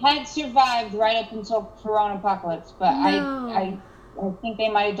 And it had survived right up until Corona apocalypse, but I think they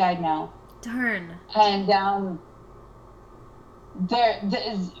might have died now. Darn. And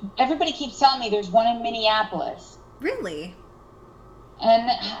everybody keeps telling me there's one in Minneapolis. Really? And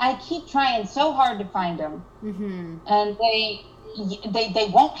I keep trying so hard to find them. Mm-hmm. And they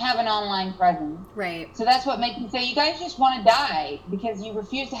won't have an online presence. Right. So that's what makes me say, you guys just want to die because you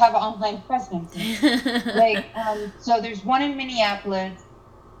refuse to have an online presence. So there's one in Minneapolis.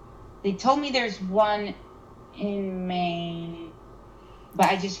 They told me there's one in Maine, but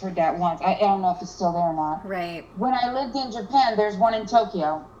I just heard that once. I don't know if it's still there or not. Right. When I lived in Japan, there's one in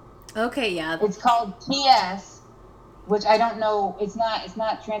Tokyo. Okay, yeah. It's called TS, which I don't know. It's not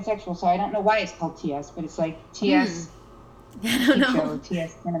transsexual, so I don't know why it's called TS, but it's like TS. I don't know. Show,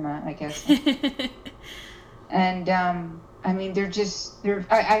 TS Cinema, I guess. And I mean,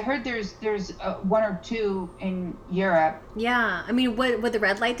 I heard there's 1 or 2 in Europe. Yeah, I mean, would the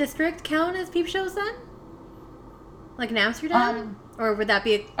red light district count as peep shows then? Like in Amsterdam, or would that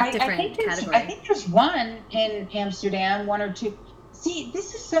be a different category? I think there's one in Amsterdam, 1 or 2. See,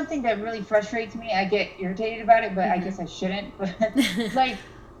 this is something that really frustrates me. I get irritated about it, but I guess I shouldn't. But like,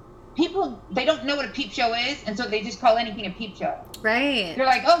 people, they don't know what a peep show is, and so they just call anything a peep show. Right. They're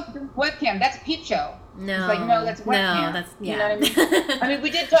like, oh, webcam, that's a peep show. No. It's like, no, that's a webcam. No, that's, yeah. You know what I mean? I mean,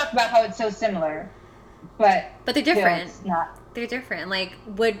 we did talk about how it's so similar, but they're different. It's not. They're different. Like,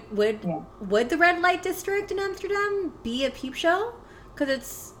 would the red light district in Amsterdam be a peep show? Because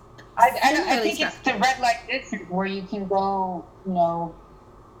it's I think it's the red light district where you can go, you know,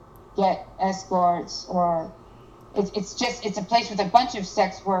 get escorts, or it's a place with a bunch of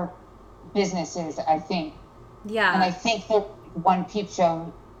sex work businesses, I think. Yeah. And I think there's one peep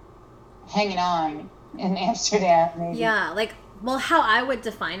show hanging on in Amsterdam, maybe. Yeah, like, well, how I would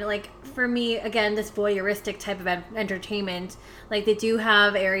define it, like, for me, again, this voyeuristic type of entertainment, like, they do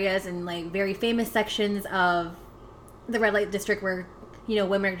have areas and, like, very famous sections of the red light district where, you know,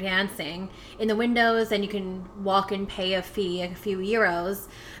 women are dancing in the windows, and you can walk and pay a fee, a few euros,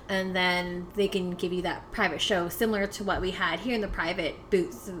 and then they can give you that private show, similar to what we had here in the private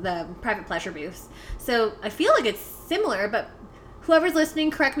booths, the private pleasure booths. So I feel like it's similar, but whoever's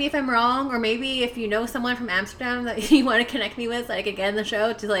listening, correct me if I'm wrong, or maybe if you know someone from Amsterdam that you want to connect me with, so I could get in the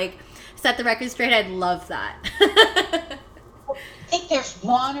show to, like, set the record straight, I'd love that. I think there's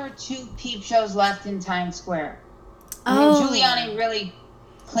one or two peep shows left in Times Square. I mean, Giuliani really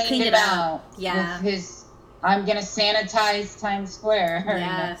cleaned it out. Yeah. With his, I'm going to sanitize Times Square.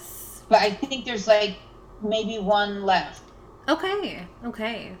 Yes. But I think there's, like, maybe one left. Okay.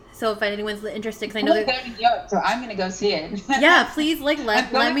 So if anyone's interested, because I I'm know going to go to New York, so I'm going to go see it. Yeah, please, like,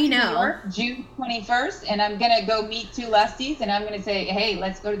 let me know. New York, June 21st, and I'm going to go meet two lusties, and I'm going to say, hey,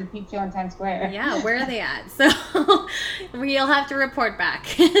 let's go to the peep show in Times Square. Yeah, where are they at? So we'll have to report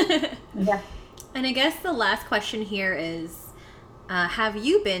back. Yeah. And I guess the last question here is, have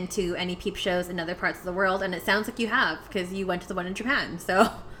you been to any peep shows in other parts of the world? And it sounds like you have, because you went to the one in Japan,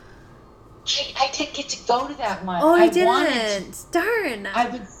 so... I didn't get to go to that one. Oh, you didn't? Darn. I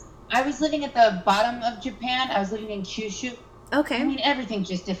was living at the bottom of Japan. I was living in Kyushu. Okay. I mean, everything's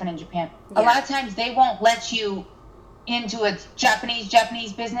just different in Japan. Yeah. A lot of times they won't let you into a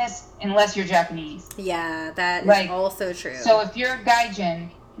Japanese business unless you're Japanese. Yeah, that is also true. So if you're a gaijin,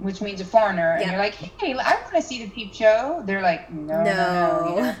 which means a foreigner, and you're like, hey, I want to see the peep show, they're like, no.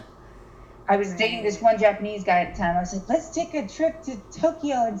 You know? I was dating this one Japanese guy at the time. I was like, let's take a trip to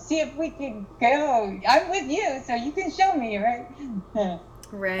Tokyo and see if we can go. I'm with you, so you can show me, right?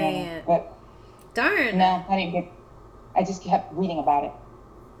 Right. But darn. No, I didn't get. I just kept reading about it.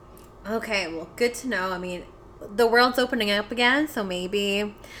 Okay, well, good to know. I mean, the world's opening up again, so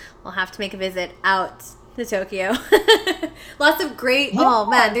maybe we'll have to make a visit out to Tokyo. Lots of great. Oh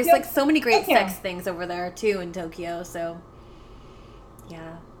man, there's like so many great sex things over there too in Tokyo. So,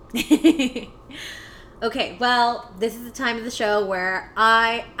 yeah. Okay, well, this is the time of the show where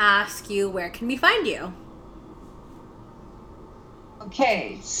I ask you, where can we find you?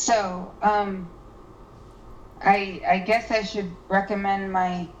 Okay, so I guess I should recommend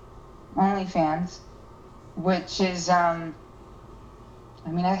my OnlyFans, which is I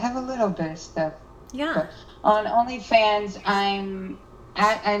mean, I have a little bit of stuff. Yeah. But on OnlyFans, I'm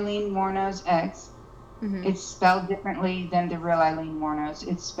at Eileen Wuornos X. Mm-hmm. It's spelled differently than the real Eileen Wuornos.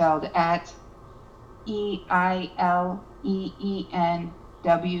 It's spelled at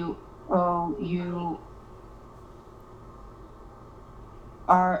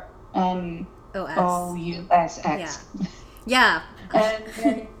Yeah. And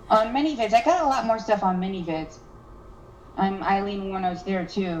then on ManyVids, I got a lot more stuff on ManyVids. I'm Eileen Wuornos there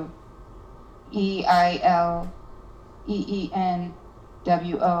too.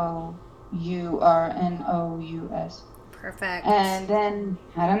 EILEENWOURNOUS. Perfect. And then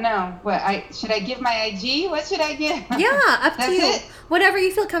I don't know. Should I give my IG? What should I give? Yeah, up to you. It? Whatever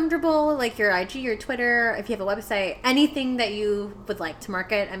you feel comfortable, like your IG, your Twitter, if you have a website, anything that you would like to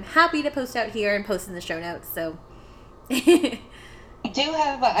market. I'm happy to post out here and post in the show notes. So I do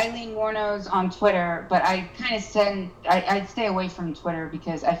have Eileen Wuornos on Twitter, but I kind of I stay away from Twitter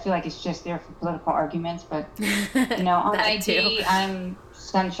because I feel like it's just there for political arguments. But you know, on IG, too. I'm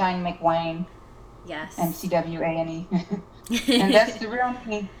Sunshine McWayne. Yes. MCWANE. And that's the real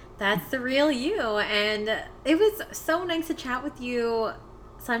me. That's the real you. And it was so nice to chat with you,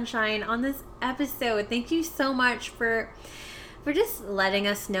 Sunshine, on this episode. Thank you so much for just letting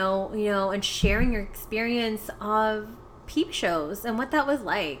us know, you know, and sharing your experience of peep shows and what that was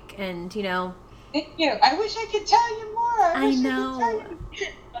like. And, you know, thank you. I wish I could tell you more. I know.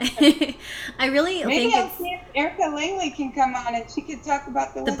 I really Maybe think I'll see if Erica Langley can come on and she could talk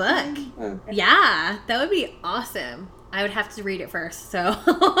about the book. Yeah, that would be awesome. I would have to read it first, so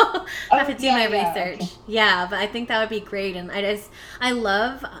I have to do my research. Okay. Yeah, but I think that would be great, and I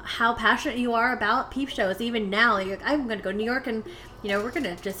love how passionate you are about peep shows. Even now, you're like, I'm going to go to New York, and we're going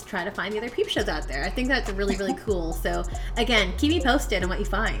to just try to find the other peep shows out there. I think that's really, really cool. So again, keep me posted on what you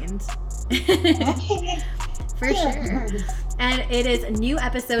find. For sure. And it is new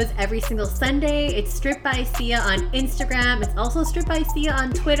episodes every single Sunday. It's Strip by Sia on Instagram. It's also Strip by Sia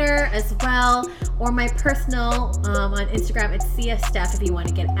on Twitter as well, or my personal on Instagram. It's Sia Steph if you want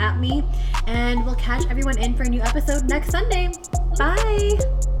to get at me. And we'll catch everyone in for a new episode next Sunday. Bye.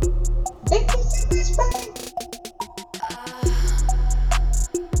 Thank you so much. Bye.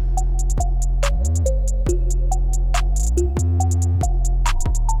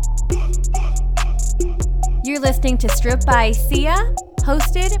 You're listening to Strip by Sia,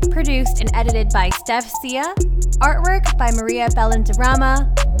 hosted, produced, and edited by Steph Sia, artwork by Maria Bellandarama,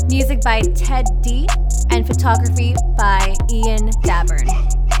 music by Ted D, and photography by Ian Davern.